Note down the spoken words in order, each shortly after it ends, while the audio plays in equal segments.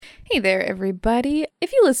Hey there, everybody.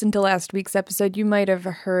 If you listened to last week's episode, you might have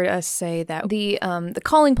heard us say that the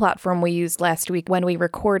calling platform we used last week when we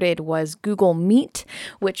recorded was Google Meet,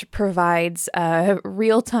 which provides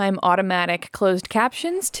real-time automatic closed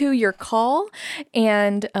captions to your call.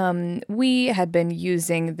 And we had been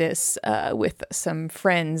using this with some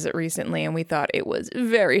friends recently, and we thought it was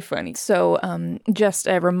very funny. So just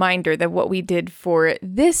a reminder that what we did for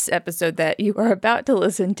this episode that you are about to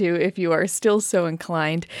listen to, if you are still so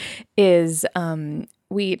inclined, is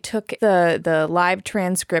we took the live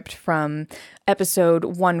transcript from episode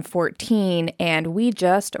 114 and we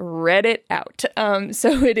just read it out.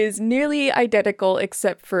 So it is nearly identical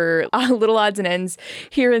except for little odds and ends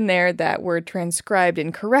here and there that were transcribed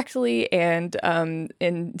incorrectly and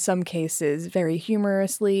in some cases very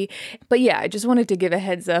humorously. But yeah, I just wanted to give a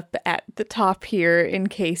heads up at the top here in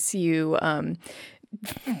case you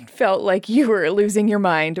felt like you were losing your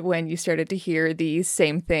mind when you started to hear the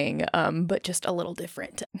same thing, but just a little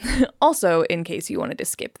different. Also, in case you wanted to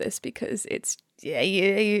skip this because it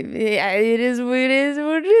is what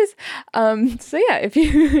it is. So yeah,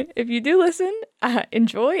 if you do listen,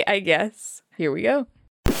 enjoy, I guess. Here we go.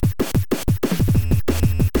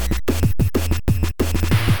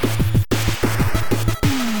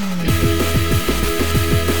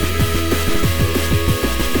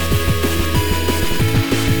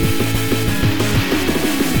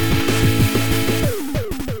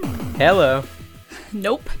 Hello.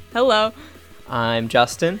 Nope. Hello. I'm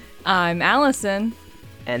Justin. I'm Allison.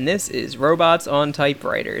 And this is Robots on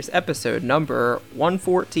Typewriters, episode number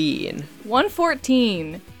 114.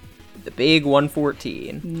 114. The big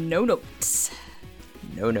 114. No notes.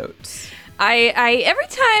 No notes. Every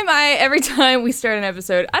time we start an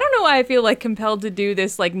episode, I don't know why I feel like compelled to do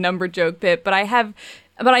this like number joke bit, but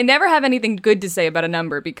I never have anything good to say about a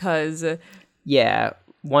number because yeah,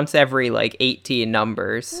 once every, 18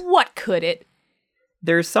 numbers. What could it?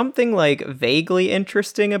 There's something, vaguely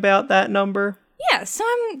interesting about that number. Yeah,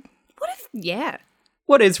 yeah.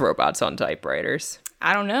 What is Robots on Typewriters?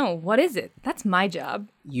 I don't know. What is it? That's my job.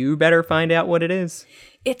 You better find out what it is.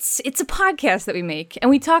 It's a podcast that we make, and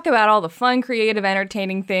we talk about all the fun, creative,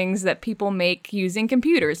 entertaining things that people make using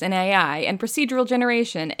computers and AI and procedural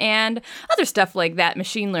generation and other stuff like that,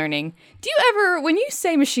 machine learning. Do you ever, when you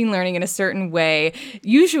say machine learning in a certain way,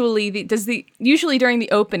 usually during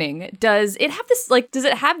the opening, does it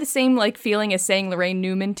have the same feeling as saying Lorraine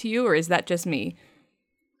Newman to you, or is that just me?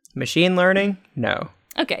 Machine learning? No.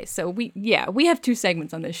 Okay, so we have two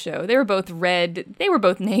segments on this show. They were both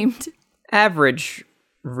named. Average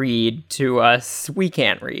read to us. We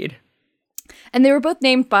can't read. And they were both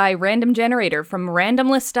named by Random Generator from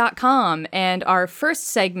randomlist.com. And our first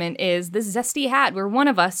segment is the Zesty Hat, where one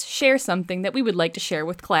of us shares something that we would like to share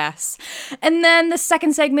with class. And then the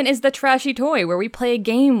second segment is the Trashy Toy, where we play a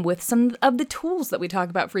game with some of the tools that we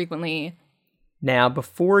talk about frequently. Now,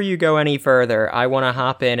 before you go any further, I want to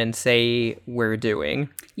hop in and say we're doing.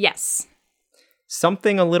 Yes.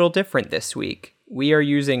 Something a little different this week. We are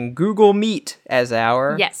using Google Meet as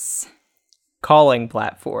our calling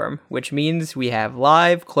platform, which means we have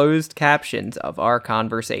live closed captions of our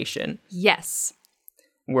conversation. Yes.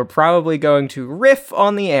 We're probably going to riff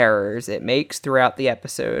on the errors it makes throughout the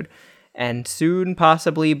episode, and soon,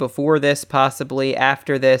 possibly before this, possibly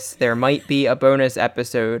after this, there might be a bonus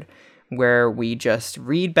episode where we just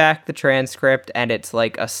read back the transcript and it's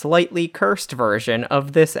like a slightly cursed version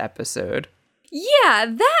of this episode. Yeah,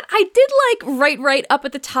 that I did right up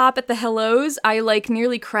at the top at the hellos. I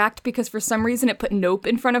nearly cracked because for some reason it put nope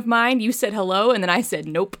in front of mine. You said hello and then I said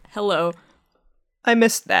nope, hello. I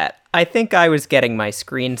missed that. I think I was getting my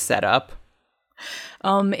screen set up.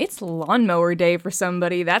 It's lawnmower day for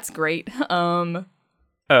somebody. That's great.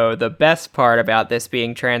 Oh, the best part about this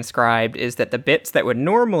being transcribed is that the bits that would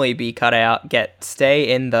normally be cut out stay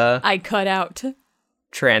in the I cut out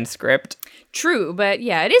transcript. True, but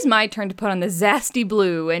yeah, it is my turn to put on the Zasty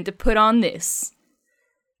Blue and to put on this.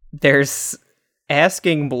 There's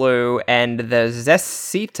Asking Blue and the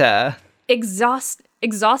Zesita. Exhaust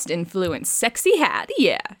influence. Sexy hat.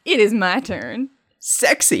 Yeah, it is my turn.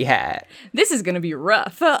 Sexy hat. This is gonna be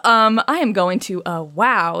rough. I am going to,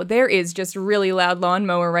 wow, there is just really loud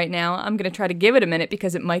lawnmower right now. I'm gonna try to give it a minute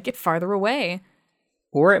because it might get farther away.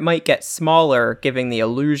 Or it might get smaller, giving the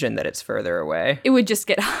illusion that it's further away. It would just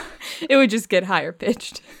get higher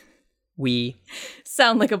pitched. We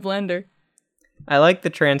sound like a blender. I like the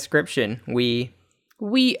transcription. I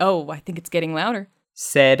think it's getting louder.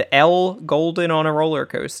 Said L Golden on a roller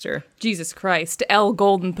coaster. Jesus Christ, L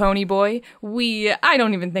Golden Pony Boy. I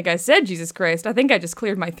don't even think I said Jesus Christ. I think I just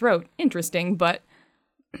cleared my throat. Interesting, but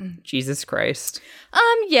Jesus Christ.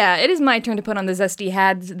 Yeah, it is my turn to put on the zesty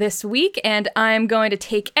hats this week, and I'm going to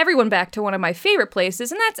take everyone back to one of my favorite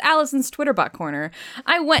places, and that's Allison's Twitterbot Corner.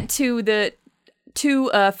 I went to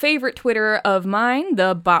a favorite Twitter of mine,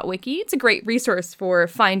 the BotWiki. It's a great resource for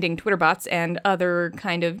finding Twitter bots and other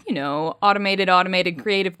kind of, automated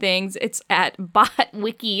creative things. It's at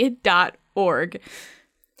botwiki.org.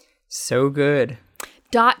 So good.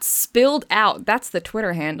 .spilled out. That's the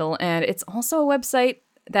Twitter handle, and it's also a website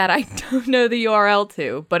that I don't know the URL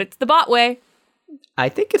to, but it's the bot way. I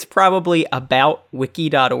think it's probably about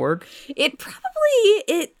wiki.org. That's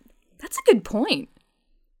a good point.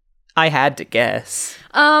 I had to guess.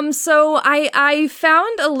 So I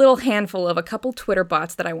found a little handful of a couple Twitter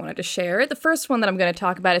bots that I wanted to share. The first one that I'm going to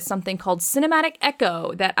talk about is something called Cinematic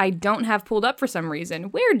Echo that I don't have pulled up for some reason.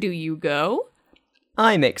 Where do you go?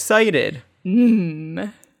 I'm excited.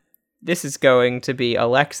 This is going to be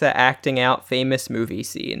Alexa acting out famous movie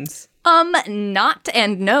scenes. Not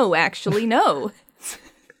and no, actually, no.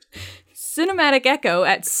 Cinematic Echo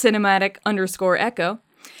at cinematic_echo.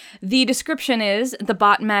 The description is, the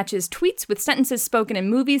bot matches tweets with sentences spoken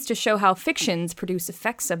in movies to show how fictions produce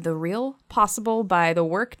effects of the real possible by the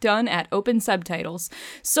work done at Open Subtitles.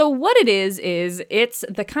 So what it is it's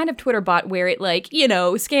the kind of Twitter bot where it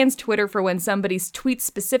scans Twitter for when somebody tweets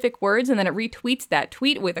specific words and then it retweets that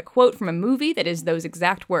tweet with a quote from a movie that is those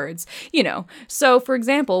exact words. So for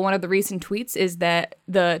example, one of the recent tweets is that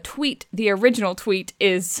the original tweet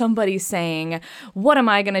is somebody saying, "What am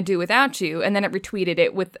I gonna do without you?" And then it retweeted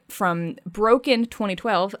it from Broken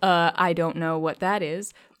 2012. I don't know what that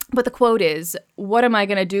is. But the quote is, "What am I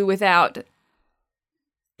going to do without..."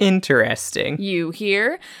 Interesting. You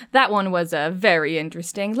hear? That one was very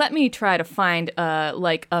interesting. Let me try to find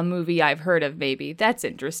a movie I've heard of, maybe. That's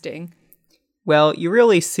interesting. Well, you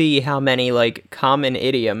really see how many, common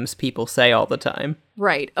idioms people say all the time.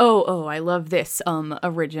 Right. Oh, I love this,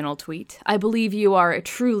 original tweet. "I believe you are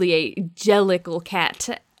truly a jellicle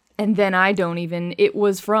cat." And then it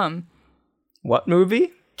was from... What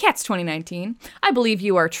movie? Cats 2019. "I believe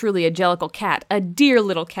you are truly a jellicle cat, a dear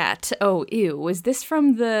little cat." Oh, ew. Was this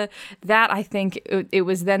from I think it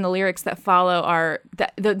was then the lyrics that follow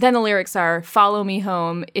then the lyrics are, "Follow me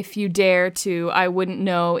home, if you dare to, I wouldn't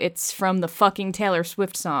know it's from the fucking Taylor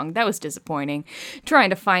Swift song." That was disappointing.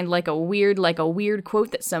 Trying to find a weird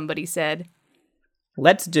quote that somebody said.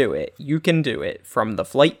 Let's do it. You can do it. From The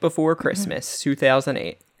Flight Before Christmas,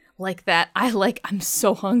 2008. Like that. I'm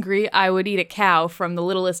so hungry, I would eat a cow from The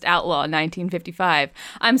Littlest Outlaw, 1955.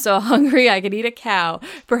 I'm so hungry, I could eat a cow.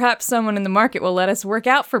 Perhaps someone in the market will let us work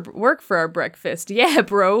for our breakfast. Yeah,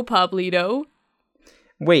 bro, Pablito.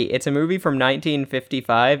 Wait, it's a movie from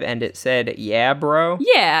 1955 and it said, "Yeah, bro"?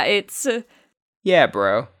 Yeah, it's... Yeah,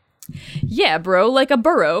 bro. Yeah, bro, like a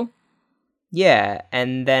burro. Yeah,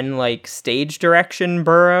 and then stage direction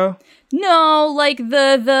burro? No,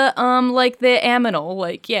 the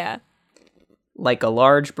aminal, yeah. Like a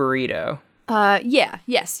large burrito.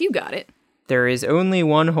 Yes, you got it. There is only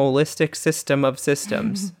one holistic system of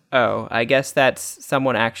systems. Oh, I guess that's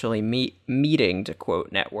someone actually meeting, to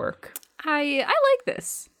quote Network. I like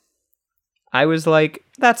this. I was like,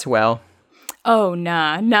 that's well. Oh,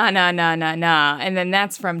 nah. And then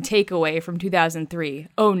that's from Takeaway from 2003.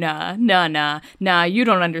 Oh, nah, you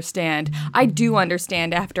don't understand. I do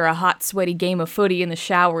understand after a hot, sweaty game of footy in the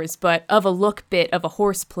showers, but of a look bit of a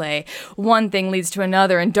horseplay. One thing leads to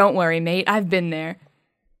another, and don't worry, mate, I've been there.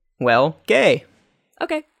 Well, gay.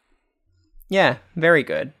 Okay. Yeah, very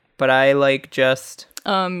good. But I just...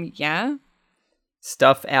 Yeah?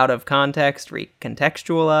 Stuff out of context,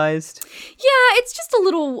 recontextualized. Yeah, it's just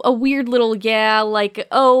a weird little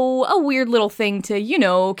thing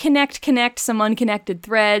to, connect some unconnected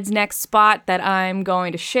threads. Next spot that I'm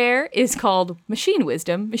going to share is called Machine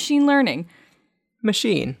Wisdom, Machine Learning.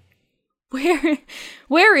 Machine.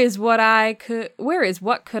 Where is what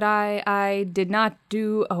could I did not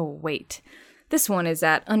do? Oh, wait. This one is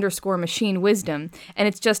at _machine wisdom, and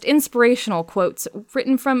it's just inspirational quotes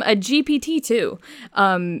written from a GPT-2.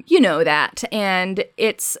 You know that. And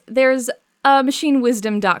there's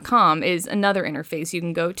machinewisdom.com is another interface you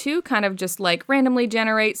can go to, kind of just randomly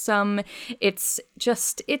generate some. It's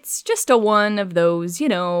just a one of those,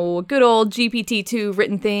 good old GPT-2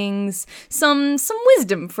 written things, some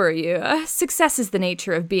wisdom for you. Success is the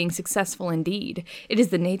nature of being successful indeed. It is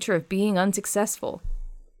the nature of being unsuccessful.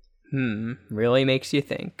 Really makes you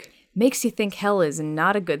think. Makes you think hell is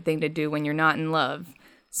not a good thing to do when you're not in love.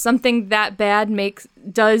 Something that bad makes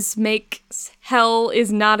hell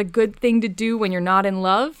is not a good thing to do when you're not in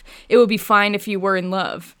love. It would be fine if you were in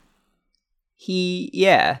love.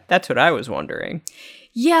 Yeah, that's what I was wondering.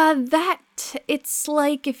 Yeah, it's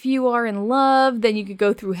like if you are in love, then you could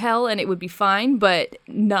go through hell and it would be fine, but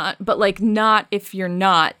not if you're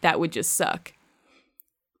not, that would just suck.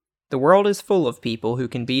 The world is full of people who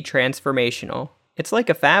can be transformational. It's like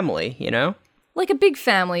a family, you know? Like a big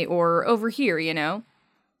family or over here, you know?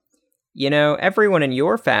 You know, everyone in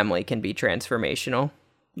your family can be transformational.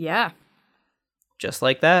 Yeah. Just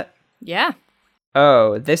like that. Yeah.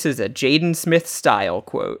 Oh, this is a Jaden Smith style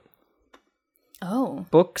quote. Oh.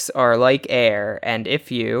 Books are like air, and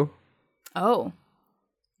if you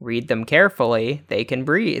read them carefully, they can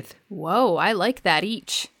breathe. Whoa, I like that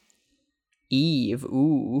each. Eve,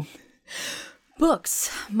 ooh.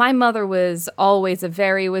 Books. My mother was always a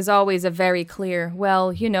very clear.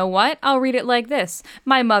 Well, you know what? I'll read it like this.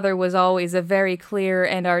 My mother was always a very clear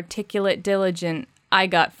and articulate, diligent. I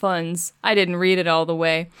got funds. I didn't read it all the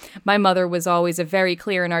way. My mother was always a very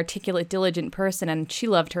clear and articulate, diligent person, and she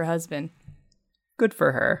loved her husband. Good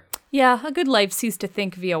for her. Yeah, a good life sees to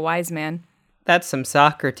think via wise man. That's some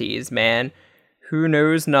Socrates, man. Who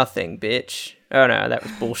knows nothing, bitch. Oh no, that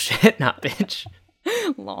was bullshit, not bitch.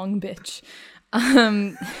 Long bitch.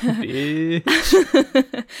 Bitch.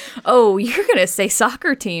 Oh, you're gonna say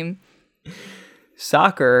soccer team.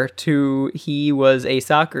 Soccer to he was a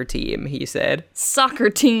soccer team, he said.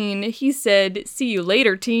 Soccer teen. He said, see you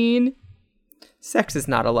later, teen. Sex is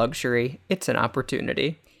not a luxury, it's an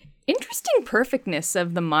opportunity. Interesting perfectness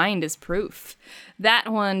of the mind is proof.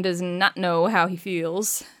 That one does not know how he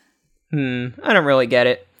feels. I don't really get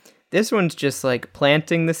it. This one's just like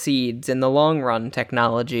planting the seeds in the long run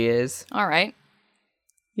technology is. All right.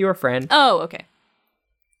 Your friend. Oh, okay.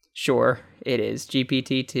 Sure, it is.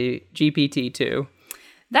 GPT-2.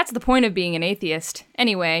 That's the point of being an atheist.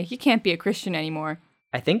 Anyway, you can't be a Christian anymore.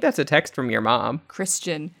 I think that's a text from your mom.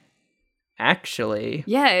 Christian. Actually.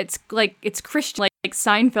 Yeah, it's Christian, like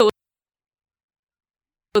Seinfeld.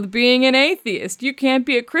 With being an atheist, you can't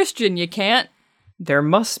be a Christian, you can't. There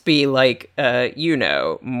must be like,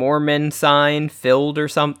 Mormon sign filled or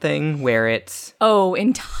something where it's... Oh,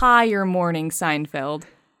 entire morning Seinfeld.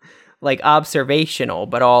 Like observational,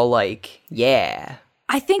 but all like, yeah.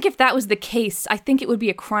 I think if that was the case, I think it would be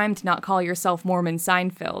a crime to not call yourself Mormon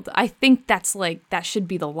Seinfeld. I think that should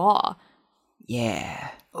be the law.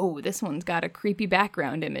 Yeah. Oh, this one's got a creepy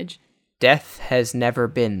background image. Death has never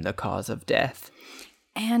been the cause of death.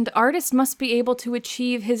 And artist must be able to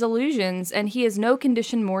achieve his illusions, and he has no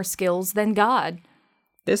condition more skills than God.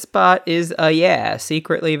 This bot is,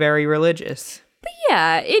 secretly very religious. But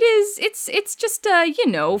yeah, it is, it's just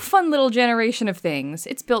a, fun little generation of things.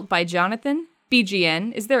 It's built by Jonathan,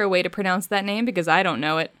 BGN. Is there a way to pronounce that name? Because I don't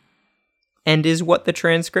know it. And is what the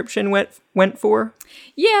transcription went for?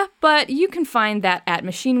 Yeah, but you can find that at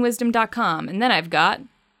machinewisdom.com, and then I've got...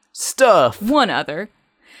 Stuff! One other.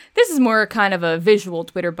 This is more kind of a visual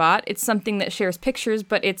Twitter bot. It's something that shares pictures,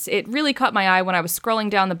 but it really caught my eye when I was scrolling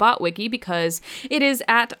down the bot wiki because it is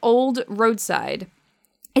at Old Roadside.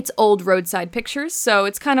 It's Old Roadside Pictures, so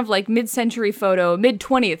it's kind of like mid-century photo,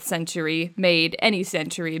 mid-20th century, made any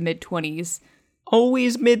century, mid-20s.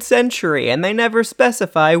 Always mid-century, and they never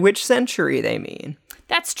specify which century they mean.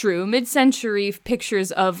 That's true. Mid-century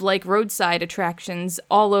pictures of, like, roadside attractions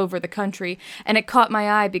all over the country, and it caught my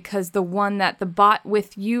eye because the one that the bot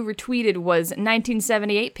with you retweeted was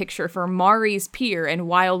 1978 picture for Maury's Pier in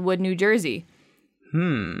Wildwood, New Jersey.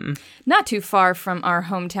 Not too far from our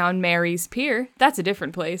hometown Mary's Pier. That's a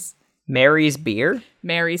different place. Mary's Beer?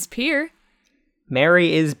 Mary's Pier.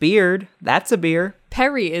 Mary is beard. That's a beer.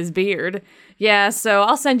 Perry is beard. Yeah, so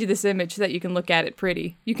I'll send you this image so that you can look at it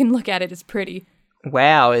pretty. You can look at it as pretty.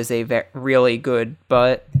 Wow is a really good,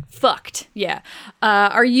 but... Fucked, yeah.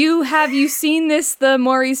 Have you seen the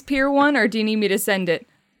Maury's Pier one, or do you need me to send it?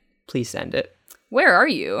 Please send it. Where are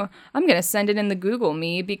you? I'm gonna send it in the Google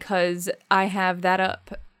Me because I have that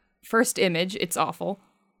up. First image, it's awful.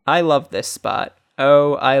 I love this spot.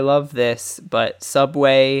 Oh, I love this, but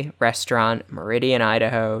Subway Restaurant, Meridian,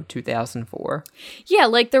 Idaho, 2004. Yeah,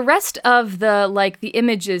 like the rest of the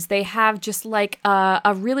images, they have just like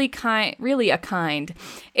a really kind.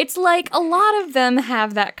 It's like a lot of them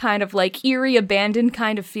have that kind of like eerie, abandoned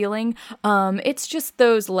kind of feeling. It's just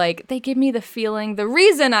those they give me the feeling. The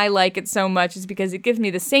reason I like it so much is because it gives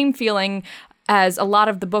me the same feeling as a lot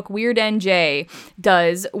of the book Weird NJ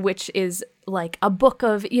does, which is like a book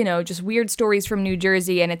of, just weird stories from New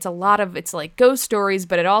Jersey, and it's like ghost stories,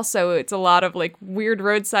 but it's a lot of like weird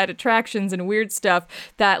roadside attractions and weird stuff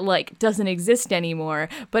that like doesn't exist anymore.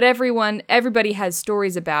 But everybody has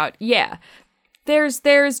stories about, yeah.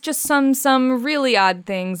 There's just some really odd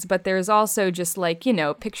things, but there's also just like,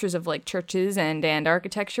 pictures of like churches and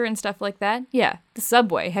architecture and stuff like that. Yeah, the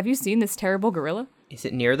subway. Have you seen this terrible gorilla? Is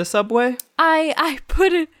it near the subway? I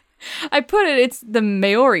put it, it's the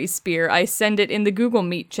Maori spear. I send it in the Google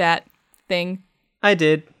Meet chat thing. I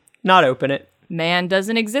did. Not open it. Man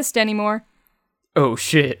doesn't exist anymore. Oh,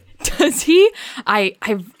 shit. Does he? I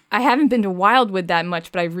haven't been to Wildwood that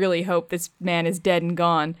much, but I really hope this man is dead and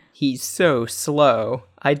gone. He's so slow.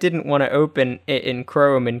 I didn't want to open it in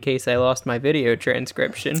Chrome in case I lost my video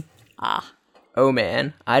transcription. Ah. Oh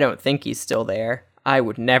man, I don't think he's still there. I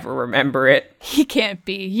would never remember it. He can't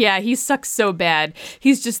be. Yeah, he sucks so bad.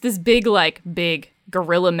 He's just this big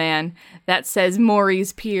gorilla man that says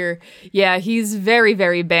Maury's Pier. Yeah, he's very,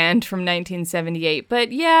 very banned from 1978.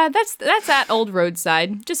 But yeah, that's at Old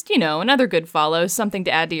Roadside. Just, another good follow, something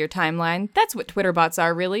to add to your timeline. That's what Twitter bots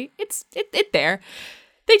are, really. It's there.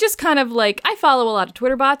 They just kind of I follow a lot of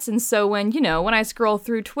Twitter bots, and so when I scroll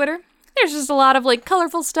through Twitter, there's just a lot of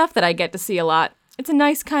colorful stuff that I get to see a lot. It's a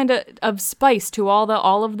nice kind of spice to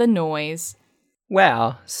all of the noise.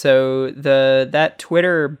 Wow, so that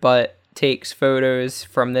Twitter butt takes photos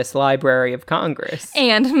from this Library of Congress.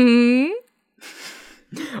 And,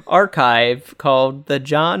 archive called The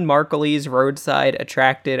John Markleys Roadside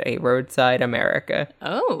Attracted a Roadside America.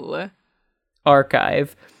 Oh.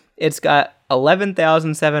 Archive. It's got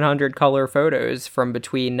 11,700 color photos from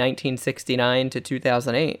between 1969 to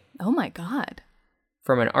 2008. Oh my God.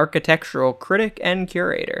 From an architectural critic and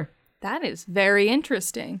curator. That is very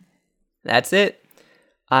interesting. That's it.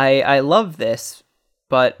 I love this,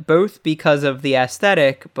 but both because of the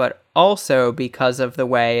aesthetic, but also because of the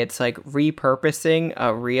way it's repurposing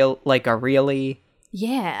a really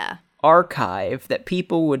archive that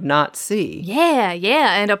people would not see. Yeah,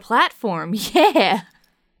 and a platform. Yeah.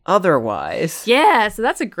 Otherwise. Yeah, so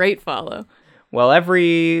that's a great follow. Well,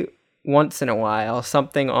 every once in a while,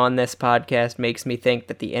 something on this podcast makes me think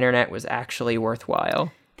that the internet was actually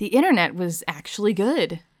worthwhile. The internet was actually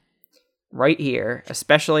good. Right here,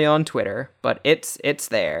 especially on Twitter, but it's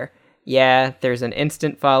there. Yeah, there's an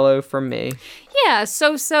instant follow from me. Yeah,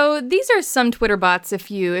 so these are some Twitter bots if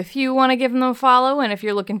you want to give them a follow, and if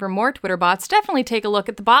you're looking for more Twitter bots, definitely take a look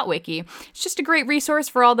at the Bot Wiki. It's just a great resource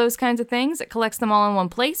for all those kinds of things. It collects them all in one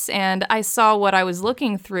place, and I saw what I was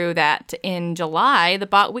looking through that in July, the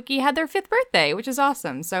Bot Wiki had their 5th birthday, which is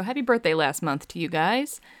awesome. So happy birthday last month to you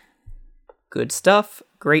guys. Good stuff.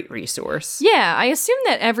 Great resource. Yeah, I assume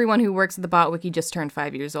that everyone who works at the Bot Wiki just turned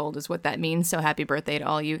 5 years old is what that means, so happy birthday to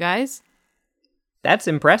all you guys. That's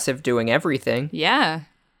impressive, doing everything. Yeah.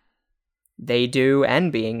 They do,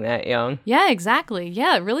 and being that young. Yeah, exactly.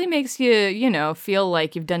 Yeah, it really makes you, feel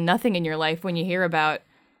like you've done nothing in your life when you hear about...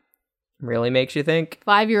 Really makes you think.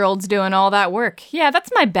 5-year-olds doing all that work. Yeah,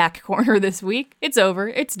 that's my back corner this week. It's over.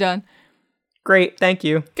 It's done. Great, thank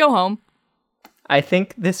you. Go home. I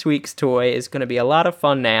think this week's toy is going to be a lot of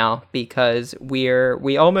fun now because we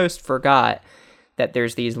almost forgot that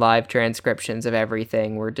there's these live transcriptions of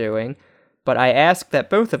everything we're doing. But I ask that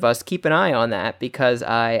both of us keep an eye on that because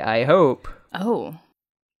I hope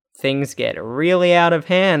things get really out of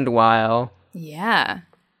hand while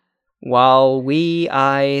we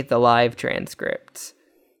eye the live transcripts.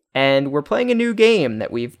 And we're playing a new game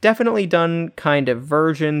that we've definitely done kind of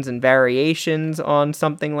versions and variations on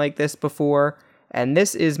something like this before. And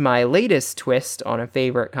this is my latest twist on a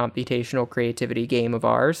favorite computational creativity game of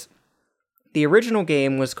ours. The original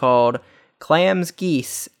game was called Clams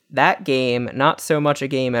Geese. That game, not so much a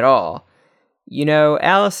game at all.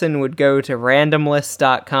 Allison would go to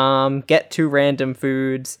randomlist.com, get 2 random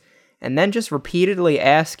foods, and then just repeatedly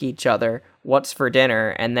ask each other what's for dinner,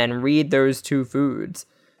 and then read those 2 foods.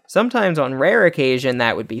 Sometimes on rare occasion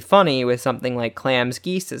that would be funny with something like clams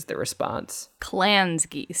geese as the response. Clams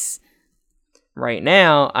geese. Right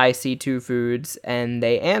now, I see 2 foods, and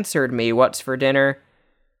they answered me what's for dinner.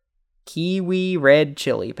 Kiwi red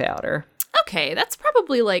chili powder. Okay, that's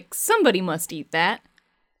probably somebody must eat that.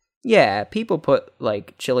 Yeah, people put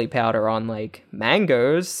chili powder on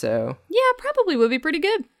mangoes, so... Yeah, probably would be pretty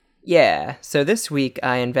good. Yeah, so this week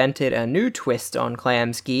I invented a new twist on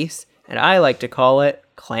clams geese, and I like to call it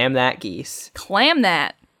Clam That Geese. Clam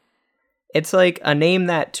That. It's like a Name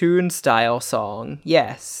That Tune style song.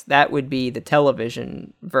 Yes, that would be the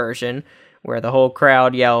television version, where the whole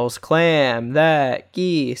crowd yells, Clam That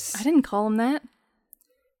Geese. I didn't call them that.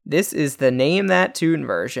 This is the Name That Tune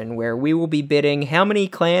version, where we will be bidding how many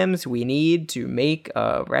clams we need to make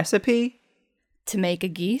a recipe? To make a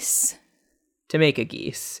geese? To make a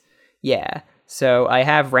geese. Yeah. So I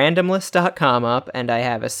have randomlist.com up, and I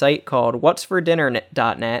have a site called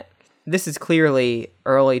whatsfordinner.net. This is clearly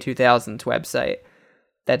early 2000s website.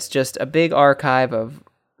 That's just a big archive of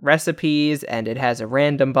recipes, and it has a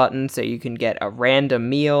random button so you can get a random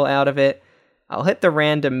meal out of it. I'll hit the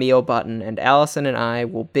random meal button, and Allison and I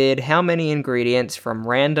will bid how many ingredients from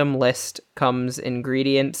random list comes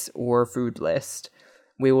ingredients or food list.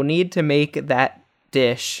 We will need to make that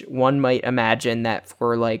dish. One might imagine that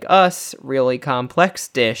for, like us, really complex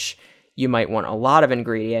dish, you might want a lot of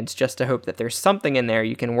ingredients just to hope that there's something in there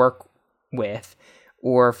you can work with.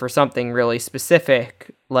 Or for something really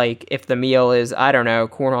specific, like if the meal is, I don't know,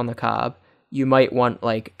 corn on the cob, you might want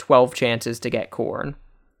like 12 chances to get corn.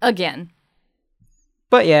 Again.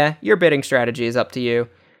 But yeah, your bidding strategy is up to you.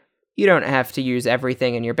 You don't have to use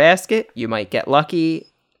everything in your basket. You might get lucky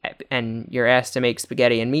and you're asked to make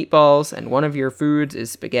spaghetti and meatballs, and one of your foods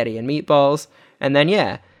is spaghetti and meatballs. And then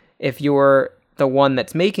yeah, if you're the one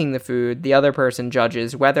that's making the food, the other person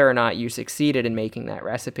judges whether or not you succeeded in making that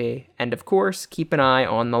recipe. And of course, keep an eye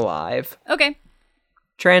on the live Okay.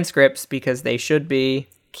 transcripts, because they should be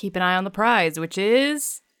Keep an eye on the prize, which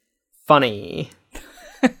is funny.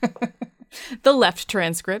 the left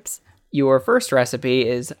transcripts. Your first recipe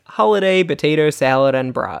is holiday potato salad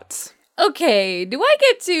and brats. Okay, do I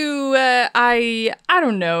get to, I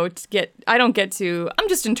don't know, I'm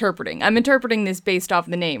just interpreting. I'm interpreting this based off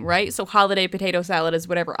the name, right? So holiday potato salad is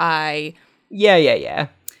whatever I Yeah.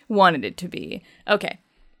 wanted it to be. Okay.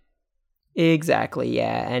 Exactly,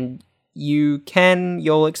 yeah. And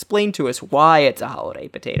you'll explain to us why it's a holiday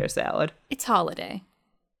potato salad. It's holiday.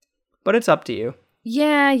 But it's up to you.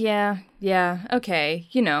 Yeah. Okay,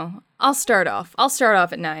 I'll start off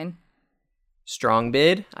at 9. Strong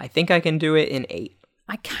bid. I think I can do it in 8.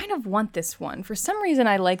 I kind of want this one. For some reason,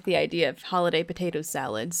 I like the idea of holiday potato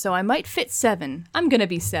salad, so I might fit 7. I'm gonna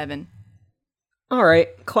be 7. All right,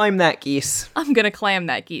 climb that geese. I'm gonna clam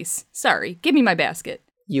that geese. Sorry, give me my basket.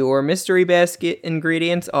 Your mystery basket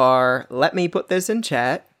ingredients are, let me put this in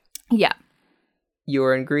chat. Yeah.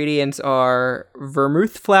 Your ingredients are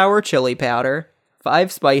vermouth flour chili powder,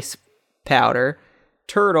 5 spice powder,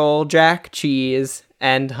 turtle, jack cheese,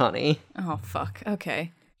 and honey. Oh, fuck.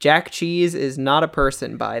 Okay. Jack cheese is not a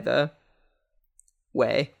person, by the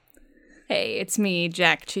way. Hey, it's me,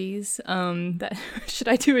 Jack Cheese. Should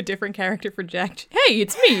I do a different character for Jack? Hey,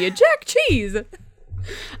 it's me, Jack Cheese.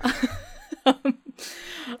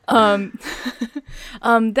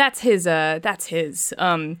 That's his.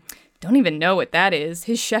 Don't even know what that is.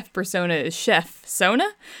 His chef persona is Chef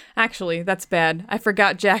Sona? Actually, that's bad. I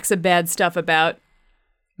forgot Jack said bad stuff about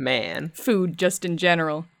Man. food just in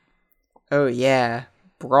general. Oh, yeah.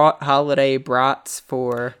 Brought holiday brats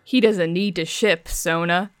for... He doesn't need to ship,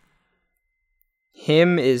 Sona.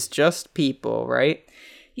 Him is just people, right?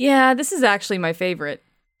 Yeah, this is actually my favorite.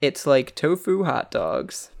 It's like tofu hot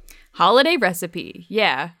dogs. Holiday recipe.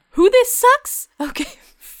 Yeah. Who this sucks? Okay.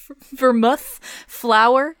 Vermouth,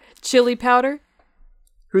 flour, chili powder.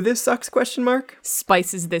 Who this sucks, question mark?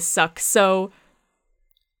 Spices this sucks. So...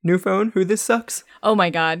 New phone, who this sucks? Oh my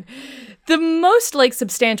god. The most,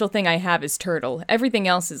 substantial thing I have is turtle. Everything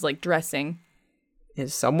else is, dressing.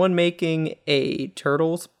 Is someone making a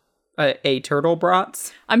turtle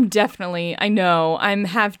brats? I know,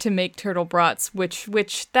 have to make turtle brats,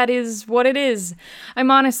 which that is what it is. I'm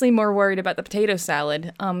honestly more worried about the potato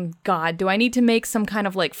salad. God, do I need to make some kind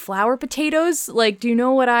of, flour potatoes? Do you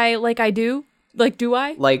know what I do? Do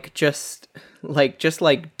I? Just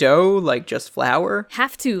dough, just flour?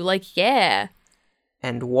 Have to, yeah.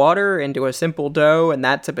 And water into a simple dough, and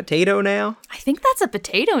that's a potato now? I think that's a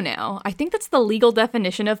potato now. I think that's the legal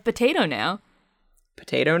definition of potato now.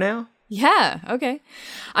 Potato now? Yeah, okay.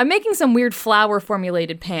 I'm making some weird flour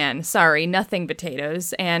formulated pan. Sorry, nothing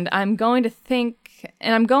potatoes. And I'm going to,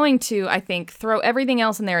 I think, throw everything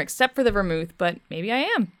else in there except for the vermouth, but maybe I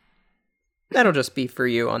am. That'll just be for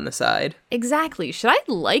you on the side. Exactly. Should I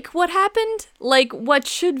like what happened? What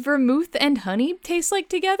should vermouth and honey taste like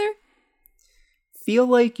together? Feel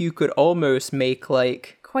like you could almost make,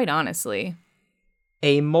 Quite honestly.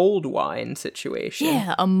 a mulled wine situation.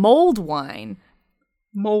 Yeah, a mulled wine.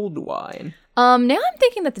 Mulled wine. Now I'm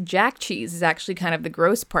thinking that the jack cheese is actually kind of the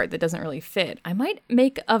gross part that doesn't really fit. I might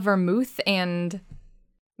make a vermouth and...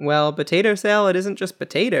 Well, potato salad isn't just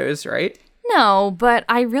potatoes, right? No, but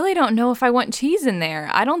I really don't know if I want cheese in there.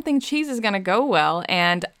 I don't think cheese is going to go well,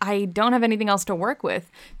 and I don't have anything else to work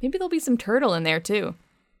with. Maybe there'll be some turtle in there, too.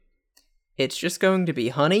 It's just going to be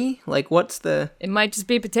honey? It might just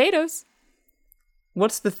be potatoes.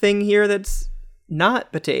 What's the thing here that's not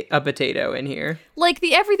a potato in here?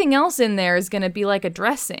 The everything else in there is going to be like a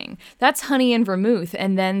dressing. That's honey and vermouth,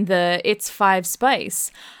 and then it's 5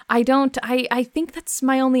 spice. I think that's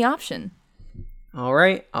my only option. All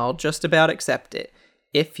right, I'll just about accept it.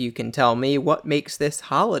 If you can tell me what makes this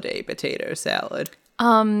holiday potato salad.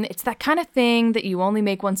 It's that kind of thing that you only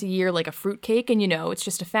make once a year, like a fruitcake, and it's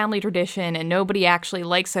just a family tradition, and nobody actually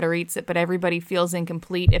likes it or eats it, but everybody feels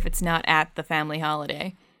incomplete if it's not at the family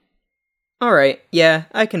holiday. All right, yeah,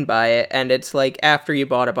 I can buy it. And it's like after you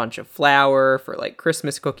bought a bunch of flour for like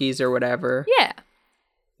Christmas cookies or whatever. Yeah.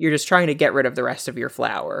 You're just trying to get rid of the rest of your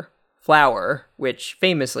flour. Flour, which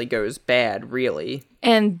famously goes bad, really.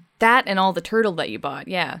 And that and all the turtle that you bought,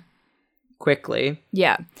 yeah. Quickly.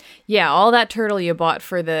 Yeah. Yeah, all that turtle you bought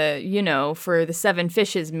for for the 7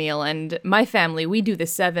 fishes meal. And my family, we do the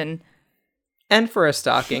 7 And for a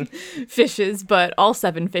stocking. fishes, but all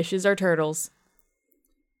 7 fishes are turtles.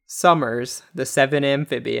 Summers, the 7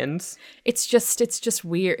 amphibians. It's just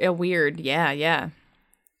weird. Yeah.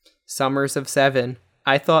 Summers of 7.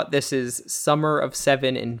 I thought this is Summer of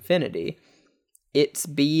 7 Infinity. It's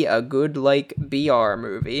be a good, like, BR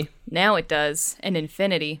movie. Now it does. An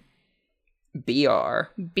infinity. BR.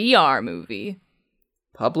 BR movie.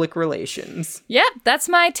 Public relations. Yeah, that's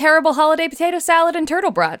my terrible holiday potato salad and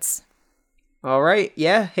turtle brats. All right,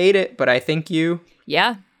 yeah, hate it, but I think you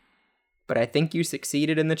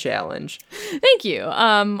succeeded in the challenge. Thank you.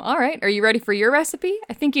 All right, are you ready for your recipe?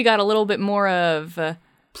 I think you got a little bit more of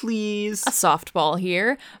Please. a softball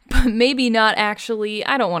here, but maybe not actually.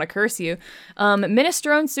 I don't want to curse you.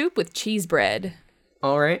 Minestrone soup with cheese bread.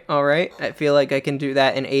 All right. I feel like I can do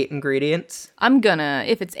that in 8 ingredients.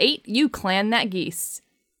 If it's 8, you clan that geese.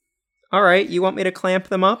 All right, you want me to clamp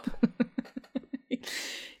them up?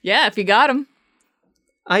 Yeah, if you got them.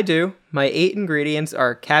 I do. My 8 ingredients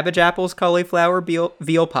are cabbage, apples, cauliflower,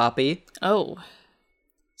 veal poppy. Oh.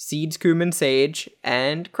 Seeds, cumin, sage,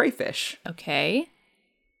 and crayfish. Okay.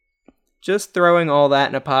 Just throwing all that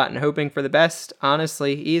in a pot and hoping for the best.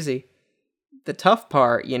 Honestly, easy. The tough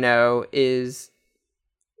part, is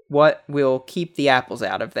what will keep the apples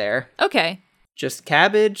out of there. Okay. Just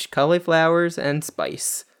cabbage, cauliflowers, and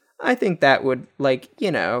spice. I think that would,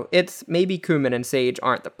 it's maybe cumin and sage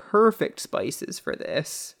aren't the perfect spices for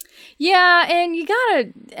this. Yeah, and you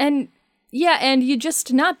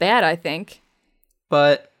just not bad, I think.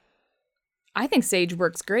 But I think sage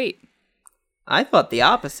works great. I thought the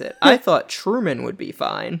opposite. I thought Truman would be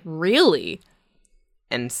fine. Really?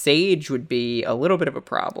 And sage would be a little bit of a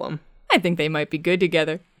problem. I think they might be good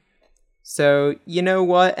together. So, you know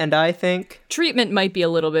what? And I think treatment might be a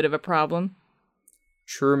little bit of a problem.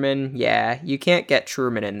 Truman, yeah. You can't get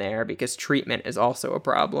Truman in there because treatment is also a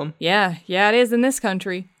problem. Yeah, it is in this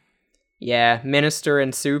country. Yeah, minister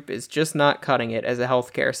and soup is just not cutting it as a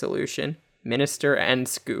healthcare solution. Minister and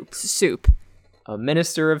scoop. Soup. A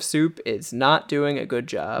minister of soup is not doing a good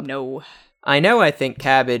job. No. I think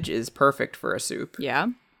cabbage is perfect for a soup. Yeah.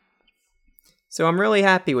 So I'm really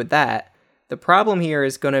happy with that. The problem here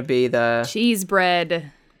is going to be the cheese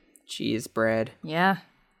bread. Cheese bread. Yeah.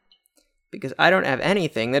 Because I don't have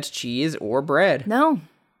anything that's cheese or bread. No.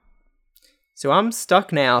 So I'm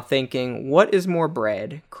stuck now thinking, what is more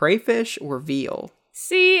bread, crayfish or veal?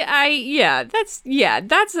 See, that's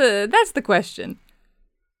the question.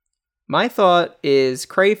 My thought is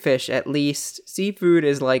crayfish at least. Seafood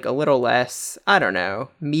is like a little less, I don't know,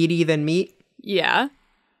 meaty than meat. Yeah.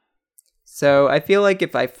 So I feel like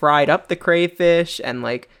if I fried up the crayfish and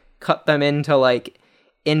cut them into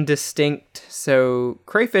indistinct, so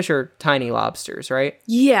crayfish are tiny lobsters, right?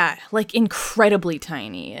 Yeah, incredibly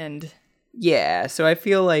tiny and... Yeah, so I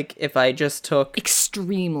feel like if I just took...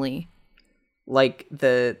 extremely.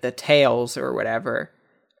 The tails or whatever,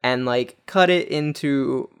 and cut it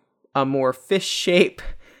into a more fish shape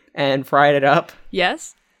and fried it up.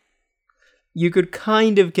 Yes? You could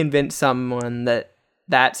kind of convince someone that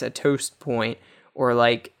that's a toast point, or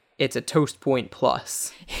it's a toast point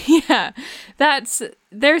plus. Yeah,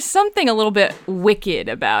 there's something a little bit wicked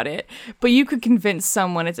about it, but you could convince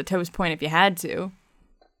someone it's a toast point if you had to.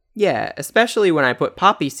 Yeah, especially when I put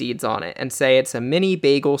poppy seeds on it and say it's a mini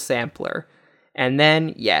bagel sampler. And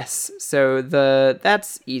then, yes, so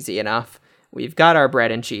that's easy enough. We've got our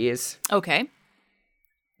bread and cheese. Okay.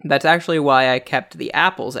 That's actually why I kept the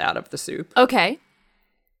apples out of the soup. Okay.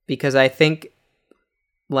 Because I think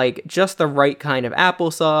just the right kind of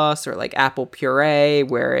applesauce or apple puree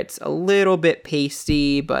where it's a little bit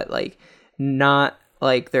pasty, but not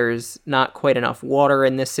there's not quite enough water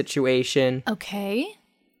in this situation. Okay.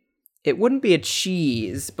 It wouldn't be a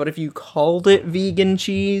cheese, but if you called it vegan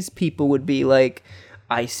cheese, people would be like,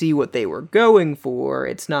 I see what they were going for.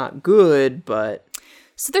 It's not good, but...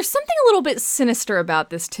 So there's something a little bit sinister about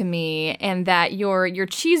this to me, and that your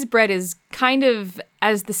cheese bread is kind of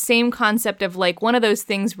as the same concept of one of those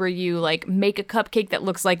things where you make a cupcake that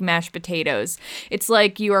looks like mashed potatoes. It's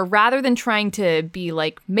you are, rather than trying to be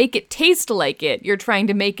make it taste like it, you're trying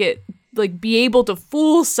to make it be able to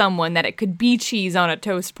fool someone that it could be cheese on a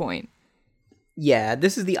toast point. Yeah,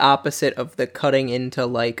 this is the opposite of the cutting into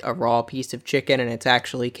like a raw piece of chicken and it's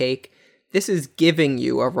actually cake. This is giving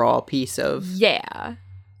you a raw piece of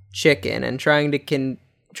chicken and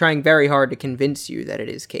trying very hard to convince you that it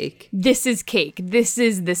is cake. This is cake. This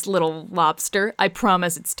is this little lobster. I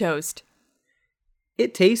promise it's toast.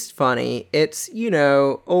 It tastes funny. It's,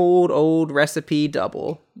 old recipe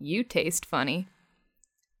double. You taste funny.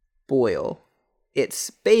 Boil. It's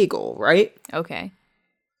bagel, right? Okay.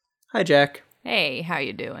 Hi, Jack. Hey, how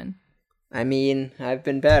you doing? I mean, I've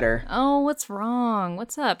been better. Oh, what's wrong?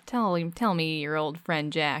 What's up? Tell me, your old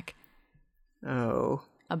friend Jack. Oh.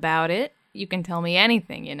 About it? You can tell me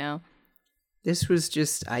anything, This was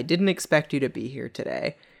just, I didn't expect you to be here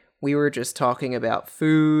today. We were just talking about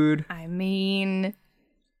food. I mean...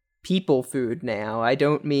 People food now. I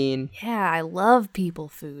don't mean... Yeah, I love people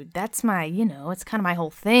food. That's my, it's kind of my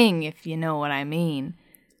whole thing, if you know what I mean.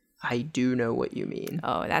 I do know what you mean.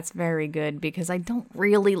 Oh, that's very good, because I don't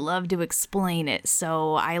really love to explain it,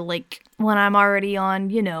 so I like when I'm already on,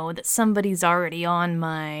 that somebody's already on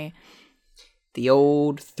my... The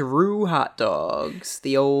old through hot dogs.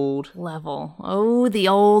 The old... level. Oh, the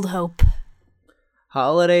old hope.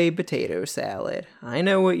 Holiday potato salad. I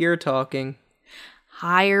know what you're talking.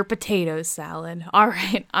 Higher potato salad. All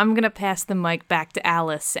right, I'm going to pass the mic back to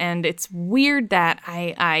Alice, and it's weird that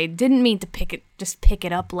I didn't mean to pick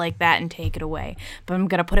it up like that and take it away, but I'm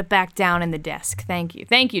going to put it back down in the desk. Thank you.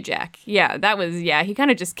 Thank you, Jack. Yeah, he kind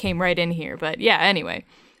of just came right in here, but yeah, anyway.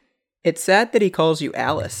 It's sad that he calls you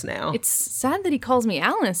Alice now. It's sad that he calls me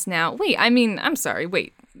Alice now. Wait, I'm sorry,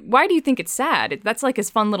 wait. Why do you think it's sad? That's like his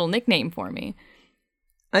fun little nickname for me.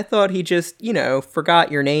 I thought he just, forgot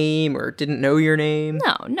your name or didn't know your name.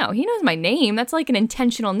 No, he knows my name. That's like an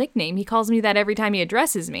intentional nickname. He calls me that every time he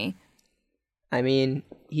addresses me. I mean,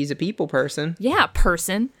 he's a people person. Yeah,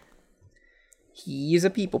 person. He's a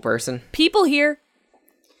people person. People here.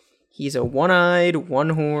 He's a one-eyed,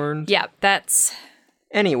 one-horned. Yeah, that's...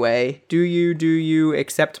 Anyway, do you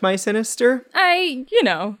accept my sinister? I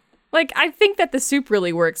think that the soup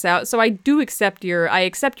really works out, so I accept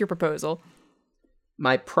your proposal.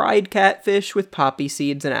 My pride catfish with poppy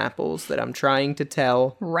seeds and apples that I'm trying to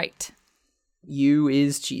tell. Right. You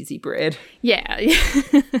is cheesy bread. Yeah.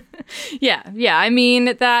 Yeah. I mean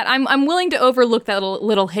that I'm willing to overlook that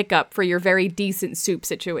little hiccup for your very decent soup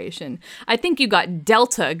situation. I think you got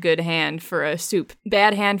Delta good hand for a soup,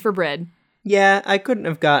 bad hand for bread. Yeah, I couldn't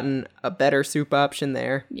have gotten a better soup option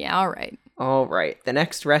there. Yeah, all right. All right, the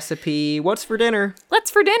next recipe, what's for dinner? Let's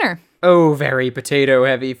for dinner. Oh, very potato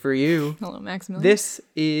heavy for you. Hello, Maximilian. This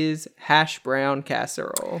is hash brown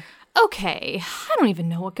casserole. Okay, I don't even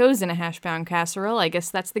know what goes in a hash brown casserole. I guess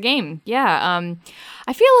that's the game. Yeah,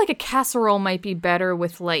 I feel like a casserole might be better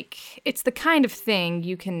with it's the kind of thing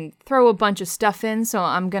you can throw a bunch of stuff in, so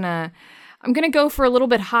I'm gonna go for a little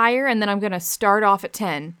bit higher, and then I'm gonna start off at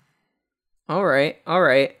 10. All right.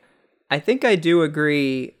 I think I do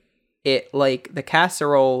agree the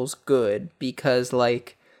casserole's good because,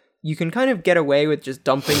 you can kind of get away with just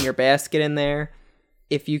dumping your basket in there.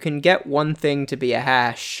 If you can get one thing to be a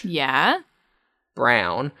hash. Yeah?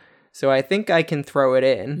 Brown. So I think I can throw it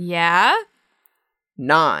in. Yeah?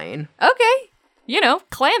 9. Okay.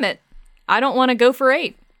 Clam it. I don't want to go for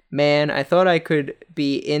 8. Man, I thought I could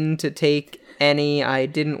be in to take any. I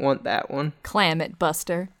didn't want that one. Clam it,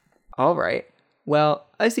 Buster. All right. Well,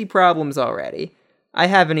 I see problems already. I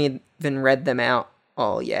haven't even read them out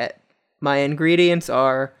all yet. My ingredients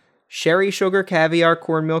are sherry sugar caviar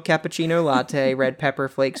cornmeal cappuccino latte, red pepper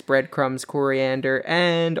flakes, breadcrumbs, coriander,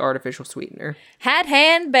 and artificial sweetener. Hat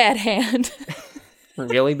hand, bad hand.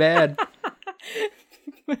 Really bad.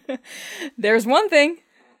 There's one thing.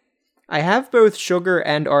 I have both sugar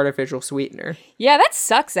and artificial sweetener. Yeah, that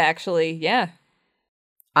sucks, actually. Yeah.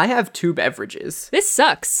 I have 2 beverages. This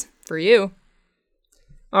sucks for you.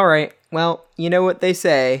 All right. Well, you know what they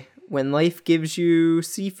say. When life gives you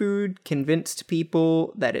seafood, convinced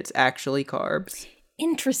people that it's actually carbs.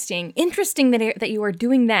 Interesting that you are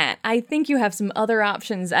doing that. I think you have some other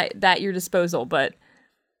options at your disposal, but...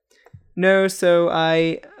 No, so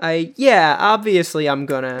yeah, obviously I'm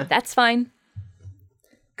gonna... That's fine.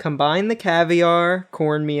 Combine the caviar,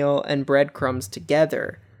 cornmeal, and breadcrumbs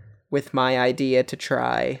together with my idea to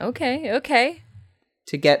try. Okay.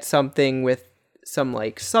 To get something with some,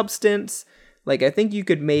 substance. I think you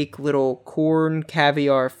could make little corn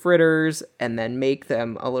caviar fritters and then make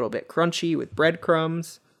them a little bit crunchy with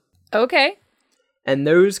breadcrumbs. Okay. And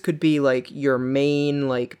those could be, your main,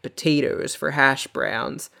 potatoes for hash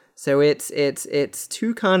browns. So it's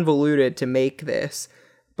too convoluted to make this.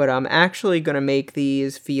 but I'm actually going to make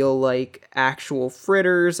these feel like actual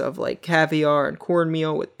fritters of like caviar and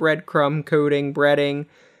cornmeal with breadcrumb coating, breading.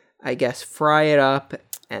 I guess fry it up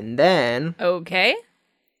and then Okay.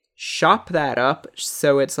 chop that up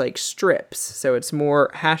so it's like strips, so it's more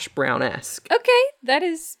hash brown-esque. Okay,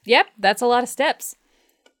 that's a lot of steps.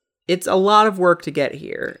 It's a lot of work to get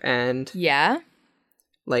here, and Yeah.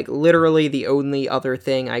 like literally the only other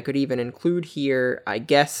thing I could even include here, I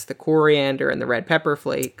guess the coriander and the red pepper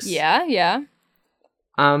flakes. Yeah.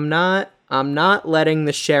 I'm not letting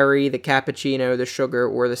the sherry, the cappuccino, the sugar,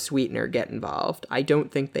 or the sweetener get involved. I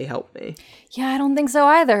don't think they help me. Yeah, I don't think so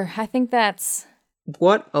either. I think that's...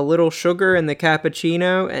 What? A little sugar in the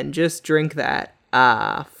cappuccino and just drink that.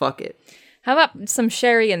 Ah, fuck it. How about some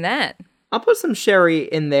sherry in that? I'll put some sherry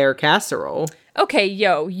in their casserole. Okay,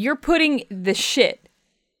 yo, you're putting the shit.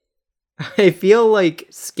 I feel like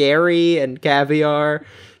scary and caviar,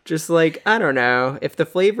 just like, I don't know, if the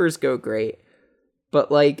flavors go great.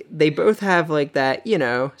 But like, they both have like that,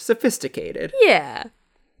 sophisticated Yeah.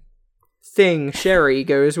 thing sherry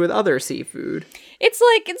goes with other seafood. It's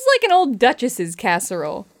like an old Duchess's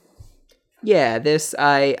casserole. Yeah,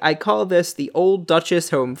 I call this the Old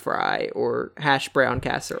Duchess home fry or hash brown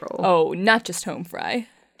casserole. Oh, not just home fry.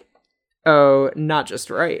 Oh, not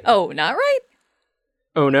just right. Oh, not right?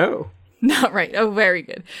 Oh no. Not right. Oh, very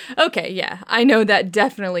good. Okay, yeah. I know that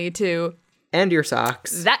definitely too. And your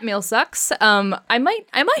socks. That meal sucks. I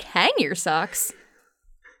might hang your socks.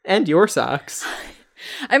 And your socks.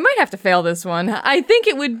 I might have to fail this one. I think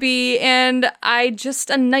it would be, and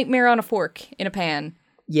a nightmare on a fork in a pan.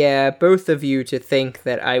 Yeah, both of you to think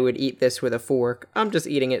that I would eat this with a fork. I'm just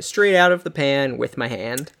eating it straight out of the pan with my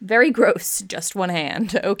hand. Very gross. Just one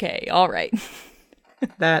hand. Okay, all right.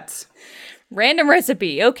 That's... Random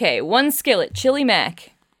recipe. Okay, 1 skillet, chili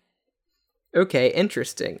mac. Okay,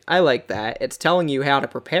 interesting. I like that. It's telling you how to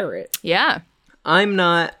prepare it. Yeah. I'm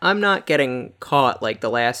not getting caught like the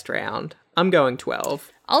last round. I'm going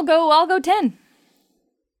 12. I'll go 10.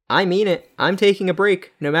 I mean it. I'm taking a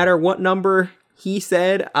break. No matter what number he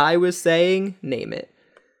said I was saying, name it.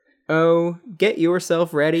 Oh, get